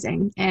 she's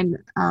amazing. And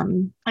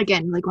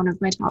again, one of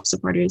my top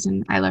supporters,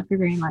 and I love her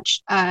very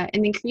much.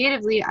 And then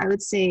creatively, I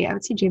would say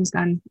James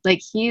Gunn.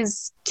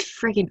 He's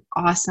freaking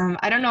awesome.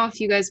 I don't know if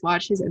you guys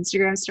watch his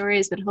Instagram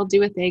stories, but he'll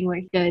do a thing where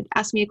he could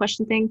ask me a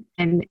question thing,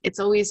 and it's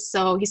always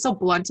he's so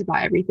blunt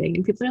about everything.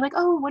 And people are like,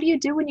 oh, what do you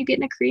do when you get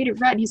in a creative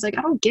rut? And he's like,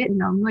 I don't get in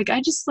them.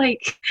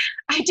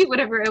 I do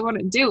whatever I want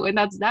to do, and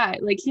that's that.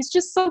 He's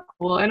just so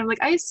cool. And I'm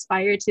I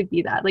aspire to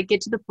be that,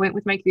 get to the point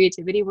with my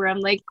creativity where I'm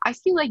I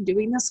feel like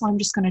doing this, so I'm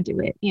just going to do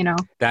it,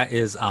 That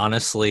is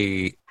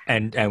honestly,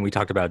 and we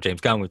talked about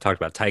James Gunn, we talked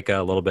about Taika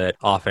a little bit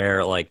off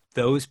air,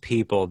 those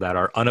people that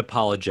are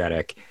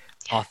unapologetic,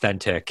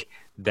 authentic,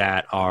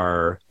 that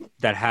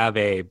have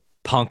a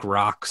punk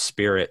rock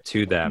spirit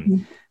to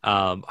them,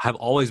 have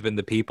always been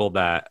the people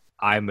that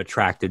I'm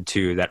attracted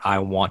to, that I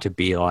want to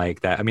be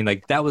like that. I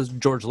mean, that was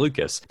George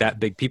Lucas. That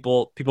big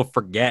people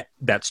forget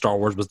that Star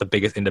Wars was the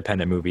biggest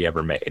independent movie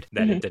ever made,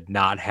 that it did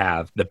not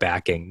have the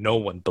backing. No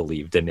one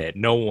believed in it.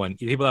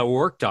 People that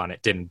worked on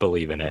it didn't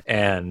believe in it,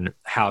 and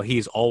how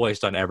he's always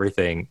done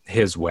everything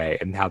his way,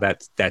 and how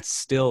that's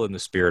still in the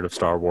spirit of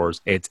Star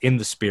Wars. It's in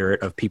the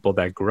spirit of people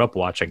that grew up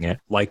watching it,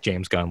 like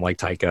James Gunn, like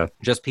Taika,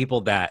 just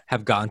people that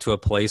have gotten to a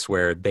place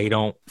where they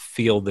don't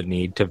feel the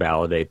need to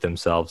validate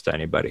themselves to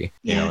anybody.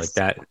 Yes.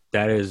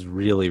 That is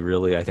really,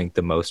 really, I think,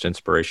 the most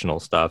inspirational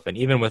stuff. And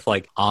even with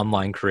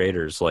online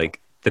creators,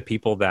 the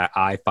people that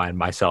I find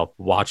myself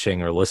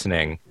watching or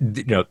listening,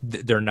 they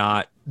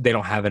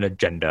don't have an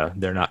agenda.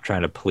 They're not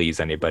trying to please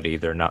anybody.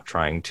 They're not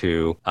trying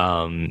to,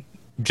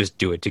 just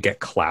do it to get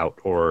clout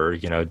or,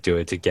 do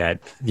it to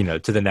get,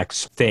 to the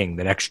next thing,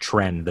 the next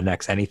trend, the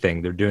next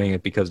anything. They're doing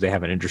it because they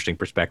have an interesting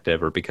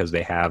perspective or because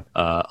they have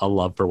a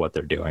love for what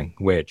they're doing,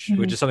 which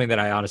is something that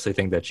I honestly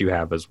think that you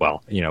have as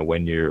well.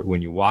 When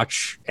you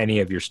watch any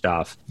of your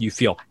stuff, you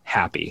feel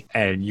happy,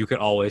 and you can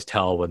always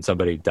tell when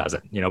somebody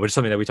doesn't, which is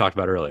something that we talked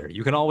about earlier.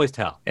 You can always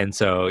tell. And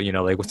so,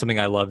 like something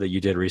I love that you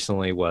did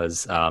recently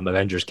was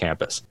Avengers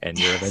Campus, and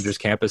your Avengers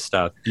Campus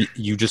stuff,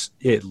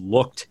 it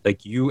looked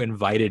like you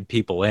invited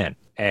people in.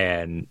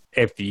 And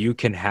if you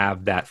can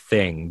have that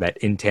thing, that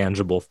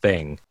intangible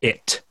thing,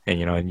 and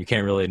you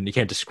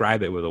can't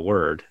describe it with a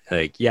word.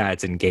 Like, yeah,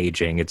 it's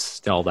engaging,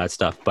 it's all that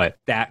stuff, but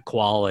that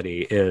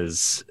quality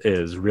is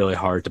really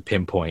hard to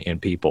pinpoint in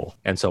people.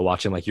 And so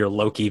watching like your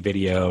Loki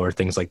video or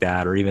things like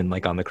that, or even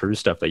like on the cruise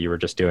stuff that you were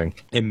just doing,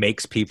 it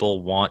makes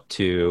people want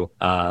to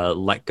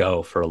let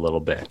go for a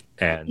little bit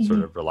and sort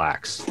of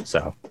relax.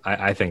 So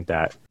I think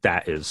that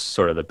is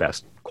sort of the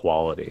best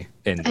quality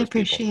in those I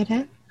appreciate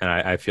people. it. And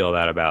I feel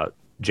that about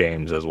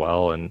James as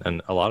well,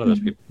 and a lot of those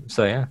people.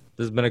 So yeah,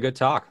 this has been a good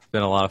talk. It's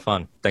been a lot of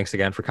fun. Thanks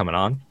again for coming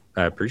on.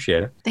 I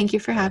appreciate it. Thank you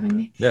for having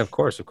me. Yeah, of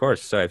course.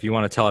 So if you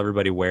want to tell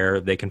everybody where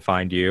they can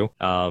find you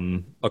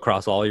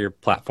across all your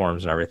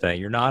platforms and everything,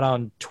 you're not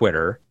on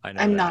Twitter.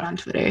 I'm not on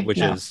Twitter, which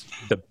is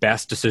the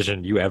best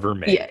decision you ever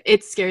made. Yeah,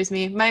 it scares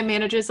me. My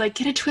manager's like,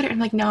 get a Twitter. I'm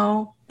like,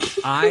 no.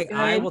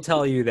 I will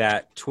tell you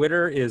that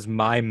Twitter is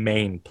my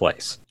main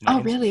place.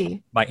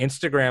 Really? My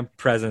Instagram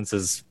presence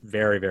is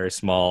very, very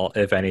small,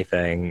 if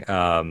anything.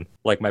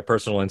 Like my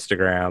personal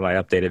Instagram, I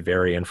update it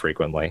very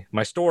infrequently.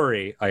 My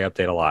story, I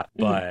update a lot.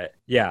 But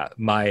yeah,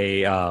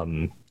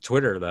 my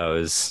Twitter,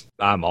 though,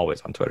 I'm always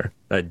on Twitter,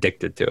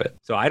 addicted to it.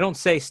 So I don't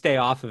say stay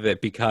off of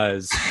it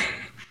because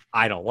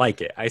I don't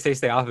like it. I say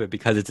stay off of it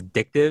because it's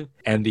addictive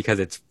and because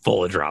it's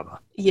full of drama.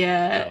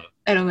 Yeah. So,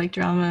 I don't like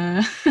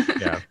drama.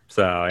 Yeah.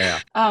 So yeah.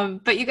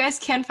 But you guys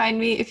can find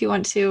me if you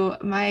want to.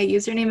 My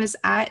username is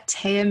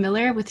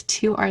 @TayaMiller with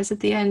 2 R's at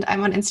the end.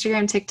 I'm on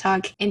Instagram,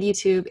 TikTok, and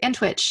YouTube, and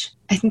Twitch.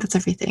 I think that's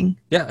everything.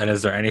 Yeah. And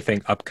is there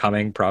anything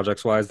upcoming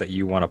projects wise that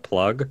you want to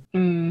plug?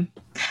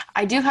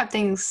 I do have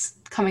things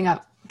coming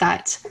up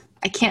that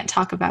I can't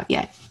talk about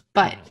yet,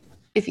 but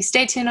if you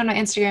stay tuned on my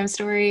Instagram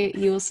story,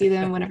 you will see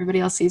them when everybody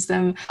else sees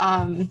them.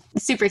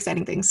 Super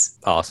exciting things.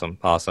 Awesome.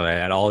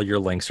 And all your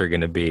links are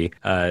going to be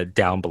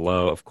down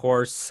below, of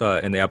course,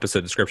 in the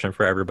episode description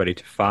for everybody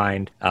to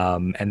find.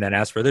 And then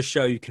as for this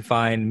show, you can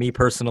find me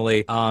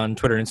personally on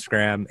Twitter and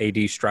Instagram,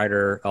 AD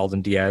Strider,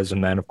 Alden Diaz,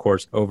 and then, of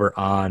course, over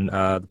on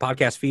the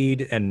podcast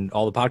feed and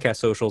all the podcast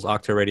socials,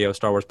 Octo Radio,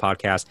 Star Wars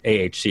Podcast,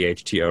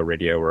 AHCHTO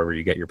Radio, wherever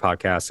you get your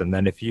podcasts. And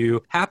then if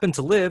you happen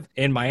to live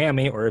in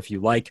Miami, or if you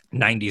like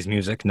 90s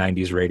music,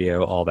 90s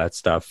radio, all that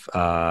stuff.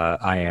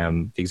 I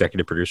am the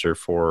executive producer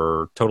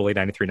for Totally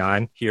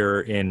 93.9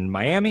 here in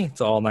Miami. It's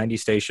all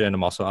 90s station.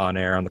 I'm also on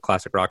air on the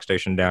classic rock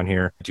station down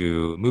here. I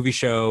do a movie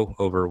show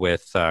over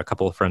with a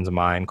couple of friends of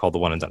mine called the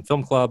One and Done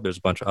Film Club. There's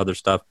a bunch of other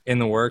stuff in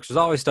the works. There's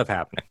always stuff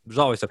happening.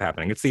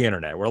 It's the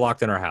internet. We're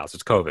locked in our house.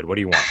 It's COVID. What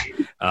do you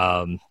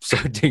want? So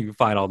do you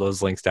find all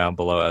those links down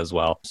below as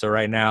well. So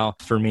right now,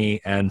 for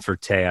me and for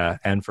Taya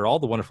and for all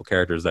the wonderful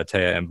characters that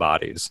Taya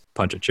embodies,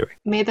 punch it, Chewie.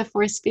 May the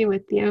force be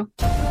with you.